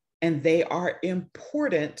run. And they are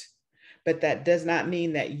important, but that does not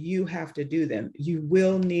mean that you have to do them. You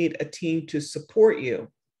will need a team to support you.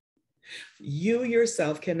 You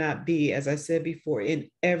yourself cannot be, as I said before, in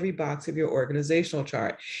every box of your organizational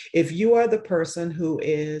chart. If you are the person who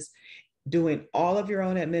is doing all of your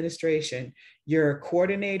own administration, you're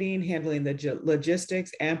coordinating, handling the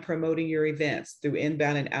logistics, and promoting your events through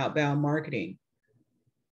inbound and outbound marketing.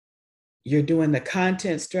 You're doing the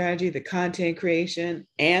content strategy, the content creation,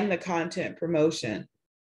 and the content promotion.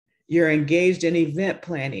 You're engaged in event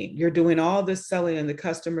planning. You're doing all the selling and the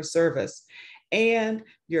customer service. And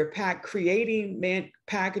you're creating,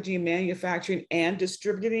 packaging, manufacturing, and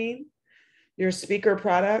distributing your speaker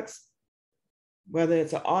products, whether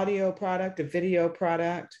it's an audio product, a video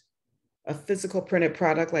product, a physical printed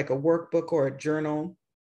product like a workbook or a journal.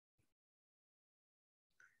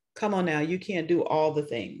 Come on now, you can't do all the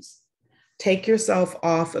things. Take yourself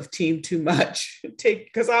off of team too much.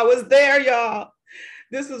 Because I was there, y'all.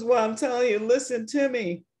 This is what I'm telling you. Listen to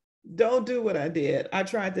me. Don't do what I did. I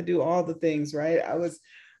tried to do all the things, right? I was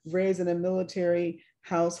raised in a military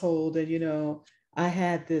household, and I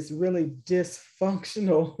had this really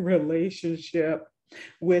dysfunctional relationship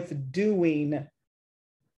with doing.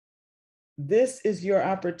 This is your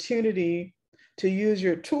opportunity to use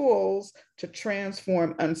your tools to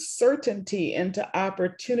transform uncertainty into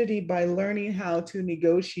opportunity by learning how to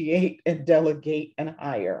negotiate and delegate and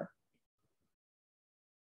hire.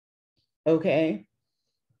 Okay?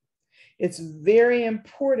 It's very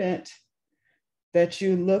important that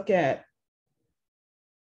you look at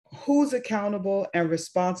who's accountable and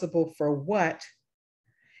responsible for what,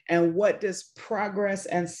 and what does progress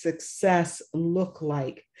and success look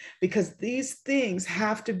like? Because these things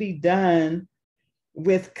have to be done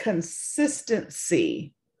with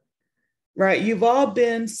consistency, right? You've all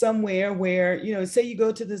been somewhere where, say you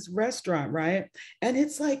go to this restaurant, right? And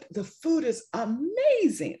it's like the food is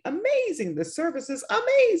amazing, amazing. The service is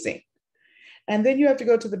amazing. And then you have to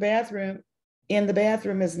go to the bathroom, and the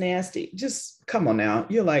bathroom is nasty. Just come on now.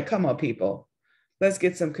 You're like, come on, people. Let's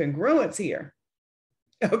get some congruence here.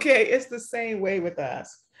 Okay, it's the same way with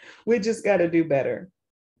us. We just got to do better.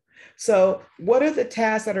 So, what are the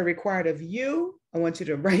tasks that are required of you? I want you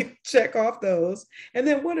to check off those. And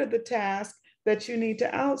then what are the tasks that you need to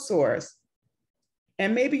outsource?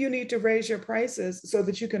 And maybe you need to raise your prices so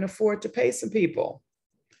that you can afford to pay some people.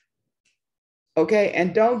 Okay,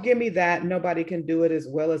 and don't give me that nobody can do it as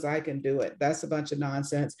well as I can do it. That's a bunch of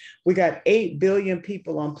nonsense. We got 8 billion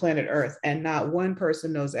people on planet Earth, and not one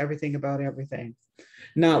person knows everything about everything.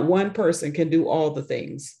 Not one person can do all the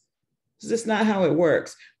things. It's just not how it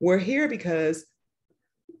works. We're here because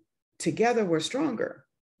together we're stronger.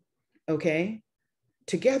 Okay,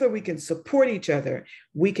 together we can support each other.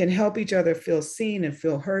 We can help each other feel seen and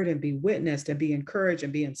feel heard and be witnessed and be encouraged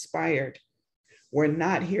and be inspired. We're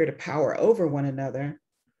not here to power over one another.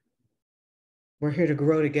 We're here to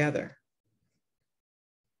grow together.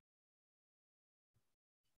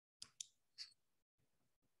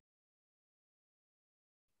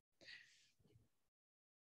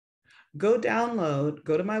 Go to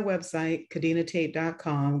my website,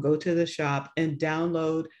 kadenatate.com, go to the shop and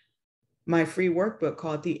download my free workbook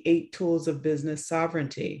called The 8 Tools of Business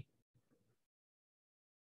Sovereignty.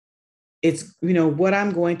 It's, what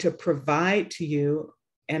I'm going to provide to you.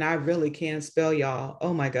 And I really can't spell, y'all.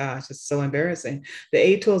 Oh my gosh, it's so embarrassing. The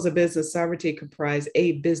 8 Tools of Business Sovereignty comprise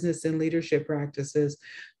 8 business and leadership practices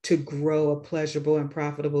to grow a pleasurable and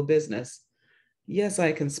profitable business. Yes,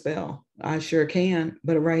 I can spell. I sure can.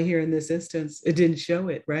 But right here in this instance, it didn't show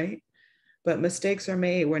it, right? But mistakes are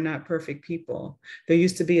made. We're not perfect people. There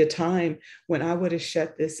used to be a time when I would have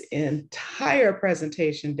shut this entire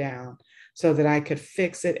presentation down so that I could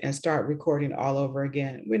fix it and start recording all over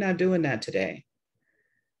again. We're not doing that today.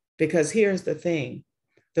 Because here's the thing.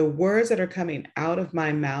 The words that are coming out of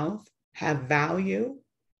my mouth have value.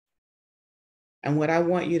 And what I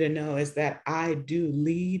want you to know is that I do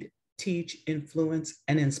lead, teach, influence,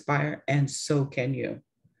 and inspire, and so can you.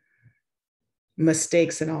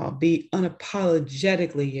 Mistakes and all, be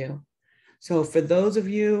unapologetically you. So for those of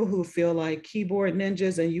you who feel like keyboard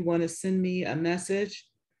ninjas and you want to send me a message,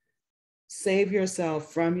 save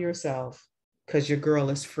yourself from yourself, because your girl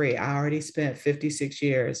is free. I already spent 56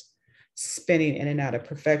 years spinning in and out of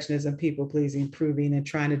perfectionism, people pleasing, proving, and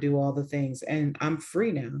trying to do all the things. And I'm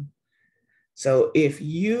free now. So if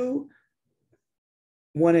you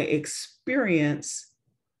want to experience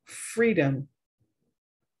freedom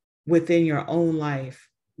within your own life,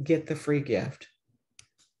 get the free gift.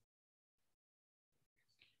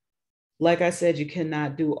 Like I said, you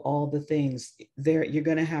cannot do all the things there. You're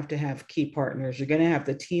going to have key partners. You're going to have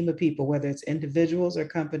the team of people, whether it's individuals or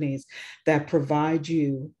companies, that provide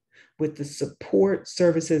you with the support,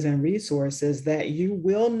 services, and resources that you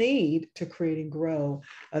will need to create and grow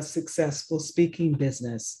a successful speaking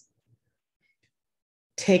business.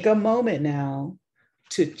 Take a moment now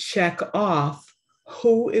to check off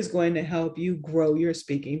who is going to help you grow your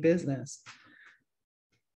speaking business.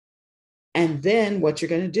 And then what you're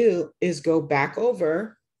going to do is go back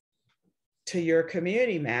over to your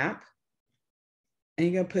community map, and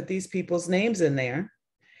you're going to put these people's names in there.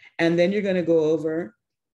 And then you're going to go over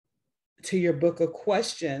to your book of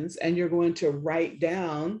questions, and you're going to write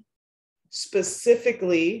down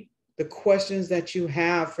specifically the questions that you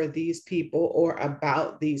have for these people, or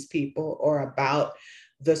about these people, or about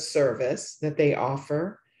the service that they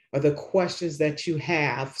offer, or the questions that you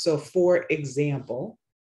have. So for example,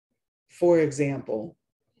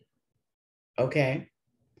 okay,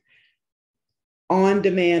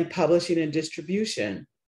 on-demand publishing and distribution.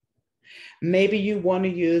 Maybe you want to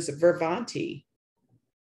use Vervanti,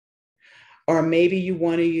 or maybe you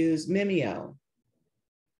want to use Mimeo,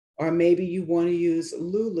 or maybe you want to use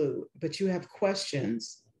Lulu, but you have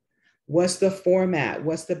questions. What's the format?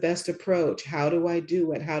 What's the best approach? How do I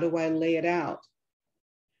do it? How do I lay it out?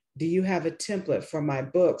 Do you have a template for my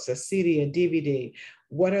books, a CD, a DVD?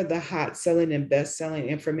 What are the hot selling and best selling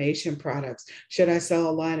information products? Should I sell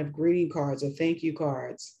a line of greeting cards or thank you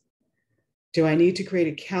cards? Do I need to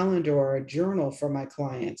create a calendar or a journal for my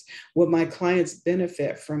clients? Would my clients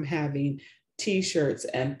benefit from having t-shirts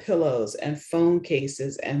and pillows and phone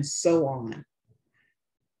cases and so on?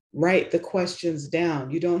 Write the questions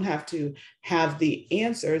down. You don't have to have the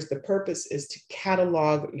answers. The purpose is to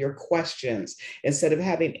catalog your questions instead of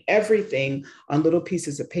having everything on little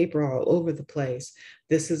pieces of paper all over the place.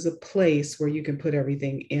 This is a place where you can put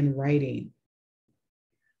everything in writing.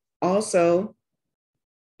 Also,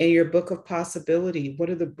 in your book of possibility, what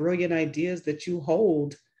are the brilliant ideas that you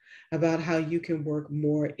hold about how you can work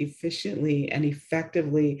more efficiently and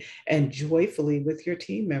effectively and joyfully with your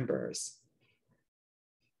team members?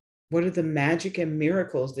 What are the magic and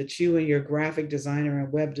miracles that you and your graphic designer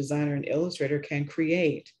and web designer and illustrator can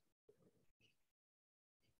create?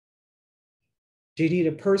 Do you need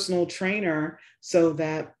a personal trainer so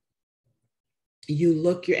that you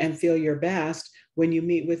look and feel your best when you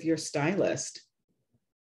meet with your stylist?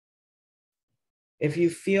 If you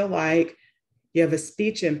feel like you have a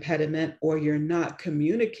speech impediment or you're not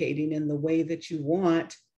communicating in the way that you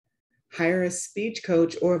want, hire a speech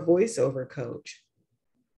coach or a voiceover coach.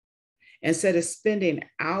 Instead of spending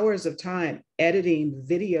hours of time editing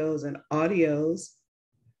videos and audios,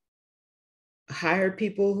 hire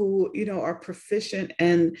people who, are proficient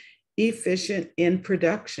and efficient in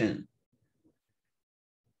production.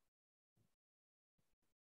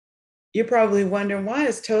 You're probably wondering, why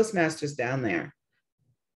is Toastmasters down there?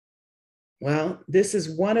 Well, this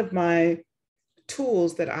is one of my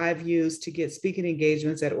tools that I've used to get speaking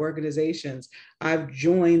engagements at organizations. I've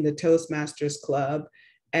joined the Toastmasters Club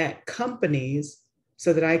at companies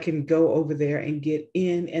so that I can go over there and get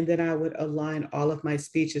in, and then I would align all of my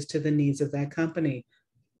speeches to the needs of that company.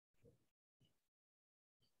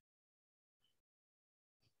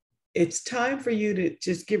 It's time for you to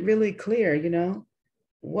just get really clear,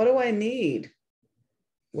 what do I need?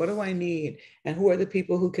 What do I need? And who are the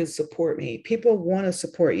people who can support me? People want to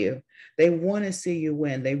support you. They want to see you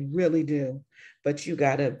win. They really do. But you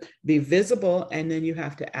got to be visible, and then you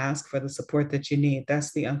have to ask for the support that you need.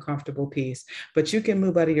 That's the uncomfortable piece. But you can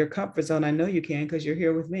move out of your comfort zone. I know you can, because you're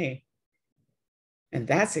here with me. And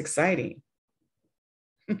that's exciting.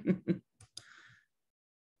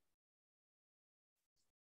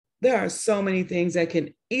 There are so many things that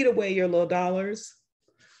can eat away your little dollars.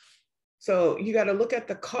 So you got to look at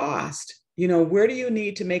the cost. Where do you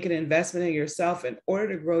need to make an investment in yourself in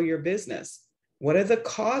order to grow your business? What are the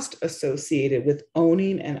costs associated with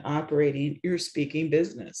owning and operating your speaking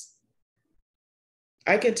business?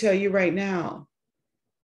 I can tell you right now,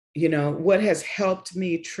 what has helped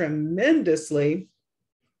me tremendously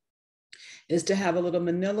is to have a little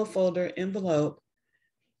manila folder envelope.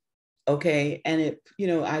 Okay. And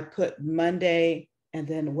I put Monday and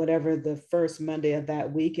then whatever the first Monday of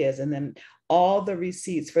that week is. And then all the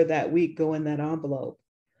receipts for that week go in that envelope.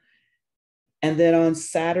 And then on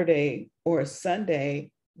Saturday or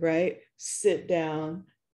Sunday, right, sit down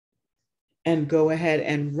and go ahead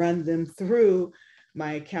and run them through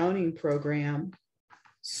my accounting program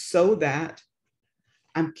so that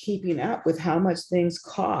I'm keeping up with how much things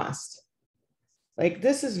cost. Like,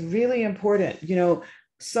 this is really important.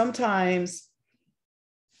 Sometimes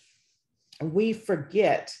we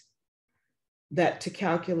forget that to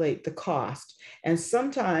calculate the cost. And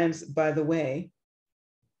sometimes, by the way,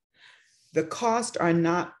 the costs are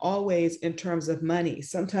not always in terms of money.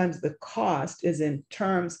 Sometimes the cost is in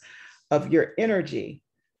terms of your energy,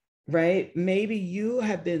 right? Maybe you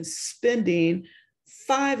have been spending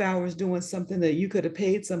 5 hours doing something that you could have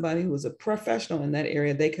paid somebody who was a professional in that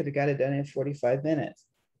area. They could have got it done in 45 minutes.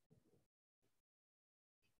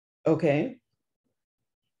 Okay.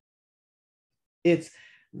 It's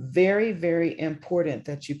very, very important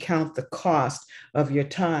that you count the cost of your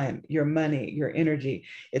time, your money, your energy.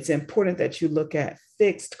 It's important that you look at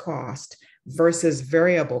fixed cost versus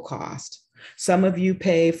variable cost. Some of you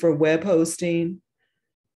pay for web hosting,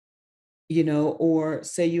 or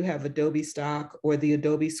say you have Adobe stock or the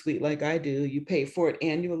Adobe suite like I do, you pay for it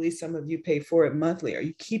annually. Some of you pay for it monthly. Are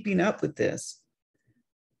you keeping up with this?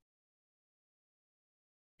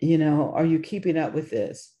 Are you keeping up with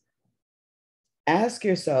this? Ask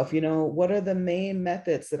yourself, what are the main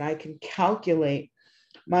methods that I can calculate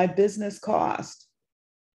my business cost?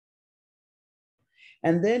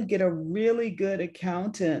 And then get a really good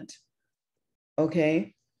accountant,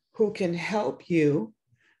 okay, who can help you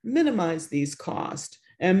minimize these costs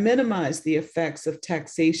and minimize the effects of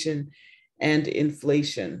taxation and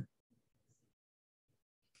inflation.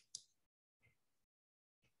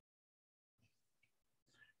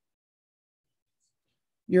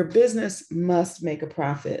 Your business must make a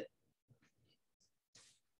profit.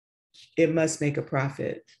 It must make a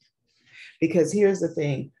profit. Because here's the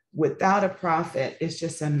thing, without a profit, it's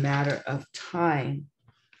just a matter of time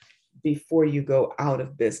before you go out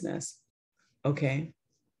of business. Okay.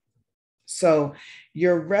 So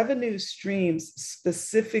your revenue streams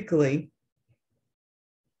specifically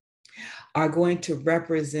are going to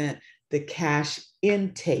represent the cash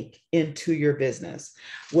intake into your business.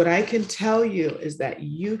 What I can tell you is that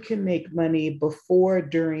you can make money before,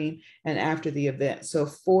 during, and after the event. So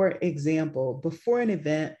for example, before an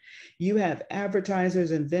event, you have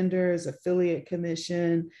advertisers and vendors, affiliate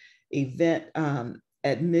commission, event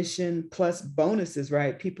admission, plus bonuses,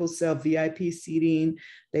 right? People sell VIP seating,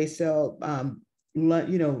 they sell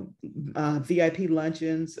VIP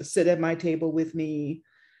luncheons, sit at my table with me.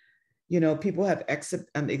 People have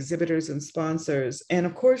exhibitors and sponsors, and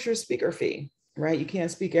of course your speaker fee, right? You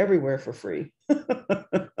can't speak everywhere for free,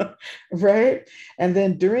 right? And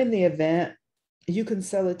then during the event, you can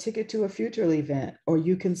sell a ticket to a future event, or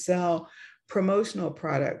you can sell promotional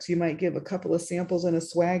products. You might give a couple of samples in a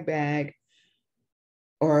swag bag,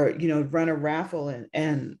 or run a raffle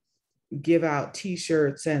and give out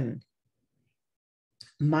t-shirts and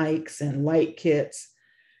mics and light kits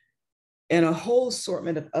and a whole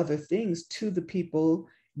assortment of other things to the people,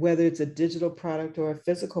 whether it's a digital product or a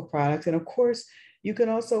physical product. And of course, you can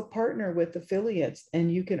also partner with affiliates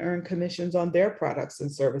and you can earn commissions on their products and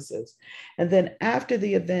services. And then after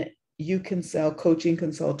the event, you can sell coaching,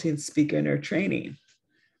 consulting, speaking, or training.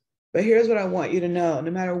 But here's what I want you to know.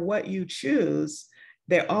 No matter what you choose,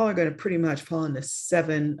 they all are going to pretty much fall into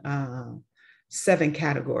seven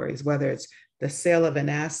categories, whether it's the sale of an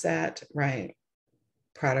asset, right?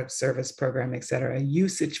 Product, service, program, et cetera,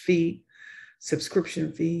 usage fee,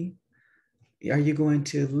 subscription fee. Are you going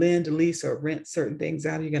to lend, lease, or rent certain things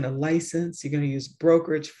out? Are you going to license? You're going to use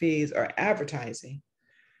brokerage fees or advertising?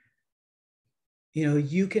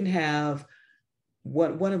 You can have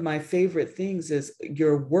one of my favorite things is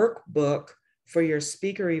your workbook for your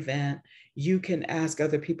speaker event. You can ask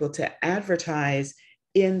other people to advertise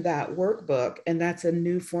in that workbook, and that's a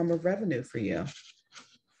new form of revenue for you.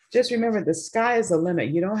 Just remember, the sky is the limit.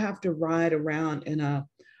 You don't have to ride around in a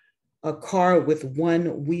car with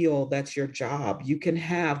one wheel. That's your job. You can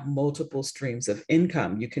have multiple streams of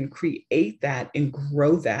income. You can create that and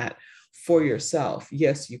grow that for yourself.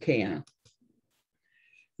 Yes, you can.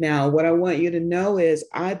 Now, what I want you to know is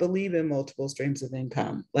I believe in multiple streams of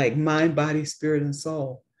income, like mind, body, spirit, and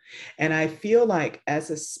soul. And I feel like as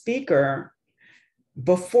a speaker,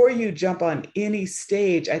 before you jump on any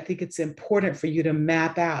stage, I think it's important for you to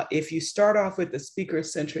map out. If you start off with the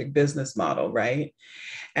speaker-centric business model, right?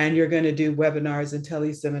 And you're going to do webinars and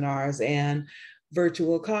teleseminars and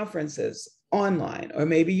virtual conferences online, or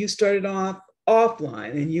maybe you started off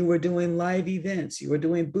offline and you were doing live events, you were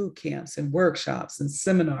doing boot camps and workshops and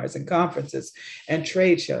seminars and conferences and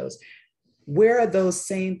trade shows. Where are those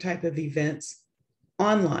same type of events?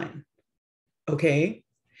 Online, okay?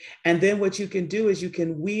 And then what you can do is you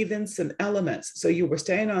can weave in some elements. So you were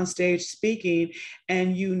standing on stage speaking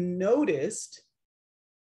and you noticed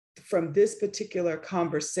from this particular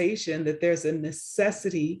conversation that there's a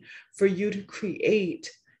necessity for you to create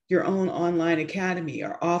your own online academy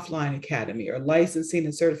or offline academy or licensing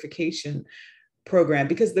and certification program,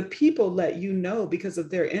 because the people let you know because of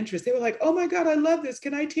their interest. They were like, oh my God, I love this.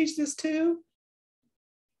 Can I teach this too?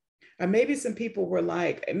 Or maybe some people were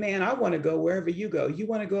like, man, I want to go wherever you go. You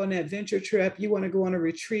want to go on an adventure trip? You want to go on a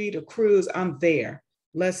retreat, a cruise? I'm there.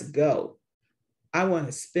 Let's go. I want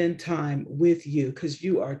to spend time with you because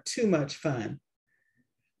you are too much fun,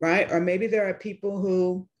 right? Or maybe there are people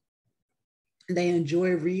who they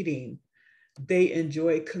enjoy reading. They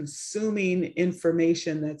enjoy consuming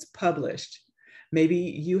information that's published. Maybe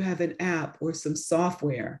you have an app or some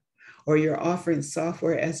software, or you're offering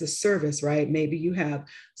software as a service, right? Maybe you have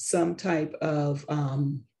some type of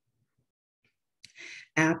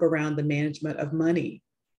app around the management of money,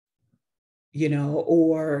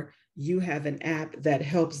 or you have an app that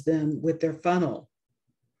helps them with their funnel,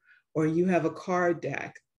 or you have a card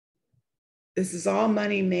deck. This is all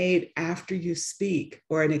money made after you speak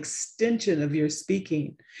or an extension of your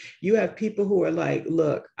speaking. You have people who are like,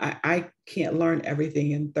 look, I can't learn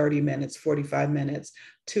everything in 30 minutes, 45 minutes,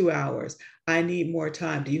 2 hours. I need more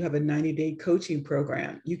time. Do you have a 90-day coaching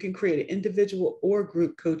program? You can create an individual or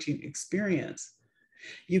group coaching experience.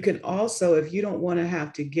 You can also, if you don't want to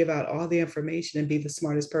have to give out all the information and be the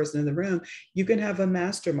smartest person in the room, you can have a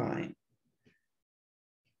mastermind.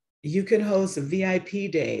 You can host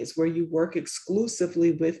VIP days where you work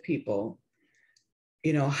exclusively with people,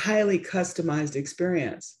 highly customized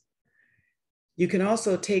experience. You can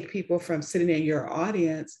also take people from sitting in your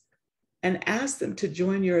audience and ask them to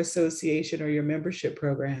join your association or your membership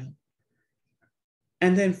program.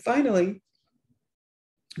 And then finally,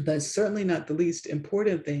 but certainly not the least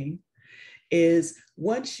important thing, is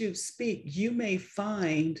once you speak, you may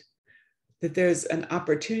find that there's an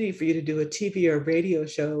opportunity for you to do a TV or radio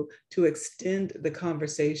show to extend the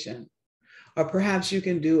conversation. Or perhaps you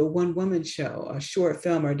can do a one-woman show, a short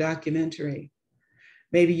film or documentary.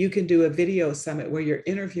 Maybe you can do a video summit where you're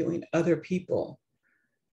interviewing other people.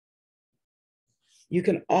 You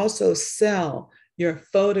can also sell your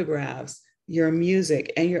photographs, your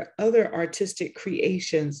music, and your other artistic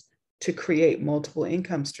creations to create multiple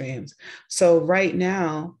income streams. So right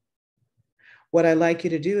now, what I'd like you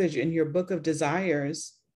to do is in your book of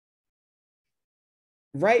desires,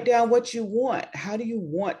 write down what you want. How do you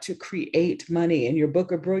want to create money? In your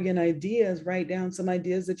book of brilliant ideas, write down some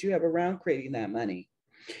ideas that you have around creating that money.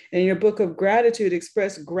 In your book of gratitude,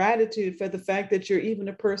 express gratitude for the fact that you're even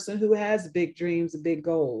a person who has big dreams and big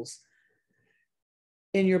goals.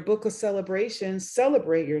 In your book of celebration,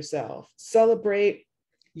 celebrate yourself, celebrate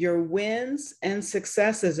your wins and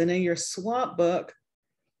successes. And in your swamp book,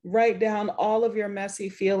 write down all of your messy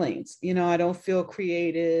feelings. I don't feel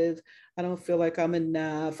creative. I don't feel like I'm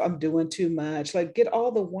enough. I'm doing too much. Like, get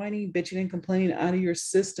all the whining, bitching, and complaining out of your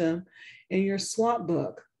system in your swamp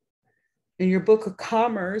book. In your book of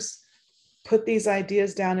commerce, put these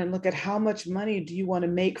ideas down and look at how much money do you want to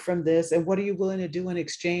make from this and what are you willing to do in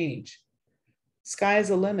exchange? Sky is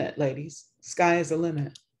the limit, ladies. Sky is the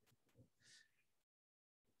limit.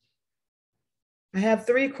 I have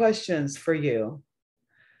 3 questions for you.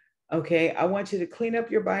 Okay, I want you to clean up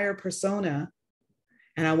your buyer persona,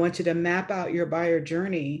 and I want you to map out your buyer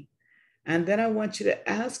journey. And then I want you to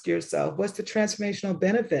ask yourself, what's the transformational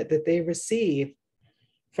benefit that they receive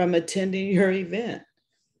from attending your event?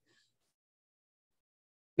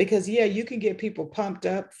 Because yeah, you can get people pumped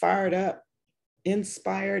up, fired up,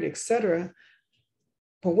 inspired, etc.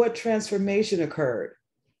 But what transformation occurred?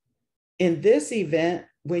 In this event,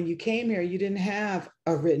 when you came here, you didn't have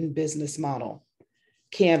a written business model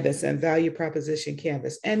canvas and value proposition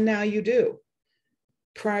canvas, and now you do.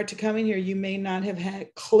 Prior to coming here, you may not have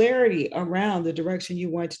had clarity around the direction you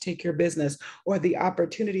want to take your business or the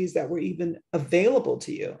opportunities that were even available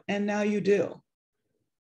to you, and now you do.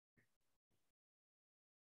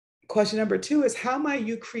 Question number 2 is, how might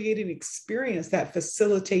you create an experience that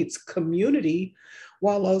facilitates community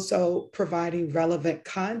while also providing relevant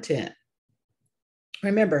content?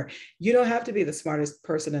 Remember, you don't have to be the smartest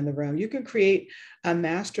person in the room. You can create a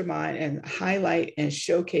mastermind and highlight and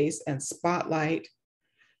showcase and spotlight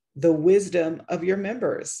the wisdom of your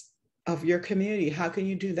members, of your community. How can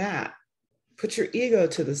you do that? Put your ego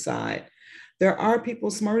to the side. There are people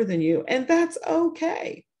smarter than you, and that's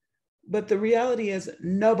okay. But the reality is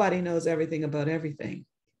nobody knows everything about everything,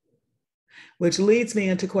 which leads me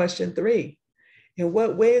into question 3. In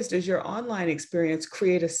what ways does your online experience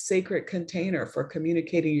create a sacred container for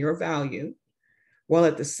communicating your value while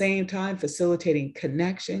at the same time facilitating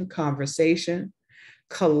connection, conversation,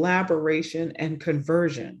 collaboration, and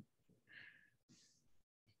conversion?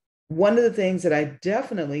 One of the things that I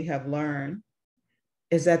definitely have learned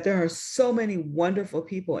is that there are so many wonderful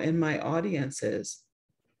people in my audiences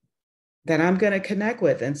that I'm going to connect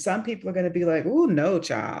with. And some people are going to be like, oh, no,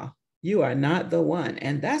 child, you are not the one.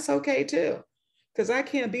 And that's okay too, because I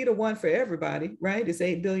can't be the one for everybody, right? It's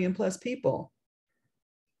 8 billion plus people.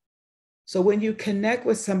 So when you connect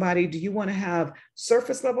with somebody, do you want to have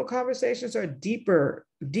surface level conversations or deep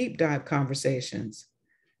dive conversations?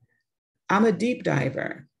 I'm a deep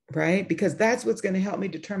diver, right? Because that's what's going to help me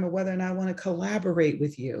determine whether or not I want to collaborate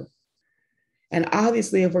with you. And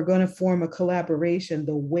obviously, if we're going to form a collaboration,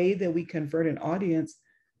 the way that we convert an audience,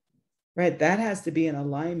 right, that has to be in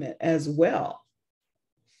alignment as well.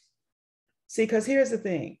 See, because here's the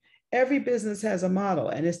thing, every business has a model,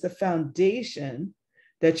 and it's the foundation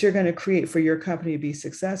that you're going to create for your company to be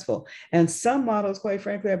successful. And some models, quite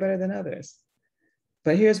frankly, are better than others.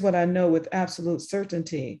 But here's what I know with absolute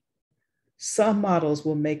certainty. Some models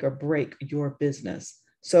will make or break your business.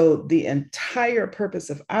 So the entire purpose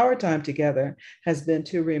of our time together has been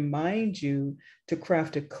to remind you to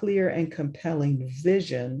craft a clear and compelling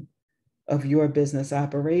vision of your business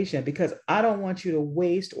operation, because I don't want you to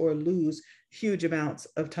waste or lose huge amounts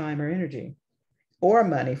of time or energy or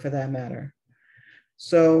money for that matter.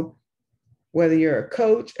 So whether you're a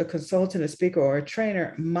coach, a consultant, a speaker, or a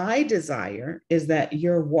trainer, my desire is that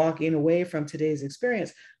you're walking away from today's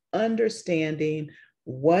experience understanding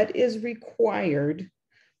what is required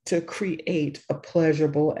to create a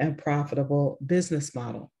pleasurable and profitable business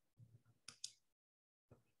model.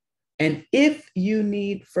 And if you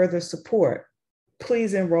need further support,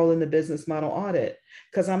 please enroll in the business model audit,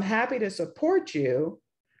 because I'm happy to support you,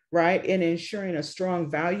 right, in ensuring a strong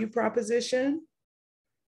value proposition,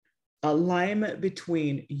 alignment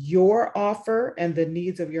between your offer and the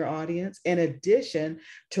needs of your audience, in addition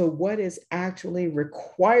to what is actually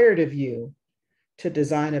required of you to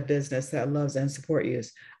design a business that loves and supports you.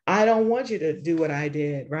 I don't want you to do what I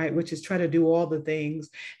did, right? Which is try to do all the things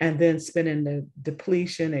and then spin into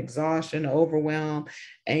depletion, exhaustion, overwhelm,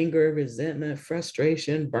 anger, resentment,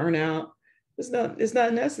 frustration, burnout. It's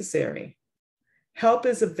not necessary. Help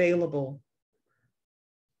is available.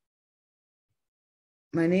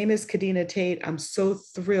 My name is Kadena Tate. I'm so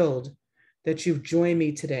thrilled that you've joined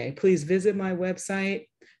me today. Please visit my website,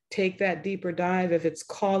 take that deeper dive if it's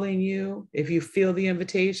calling you, if you feel the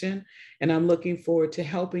invitation, and I'm looking forward to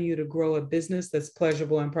helping you to grow a business that's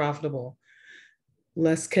pleasurable and profitable.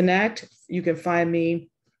 Let's connect. You can find me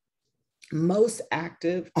most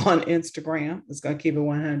active on Instagram. It's going to keep it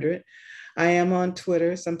 100. I am on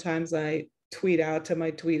Twitter. Sometimes I tweet out to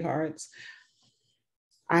my tweethearts.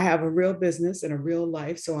 I have a real business and a real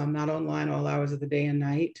life, so I'm not online all hours of the day and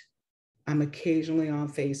night. I'm occasionally on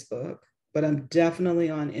Facebook, but I'm definitely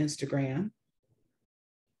on Instagram.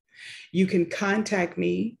 You can contact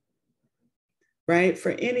me, right,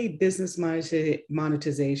 for any business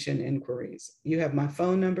monetization inquiries. You have my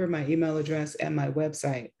phone number, my email address, and my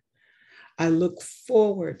website. I look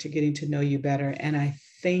forward to getting to know you better, and I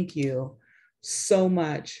thank you so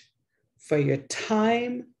much for your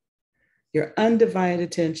time, your undivided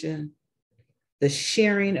attention, the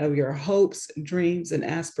sharing of your hopes, dreams, and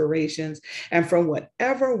aspirations. And from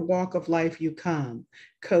whatever walk of life you come,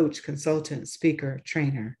 coach, consultant, speaker,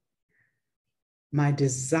 trainer, my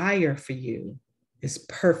desire for you is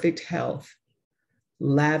perfect health,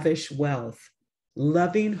 lavish wealth,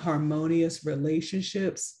 loving, harmonious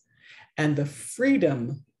relationships, and the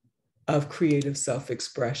freedom of creative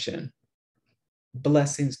self-expression.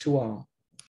 Blessings to all.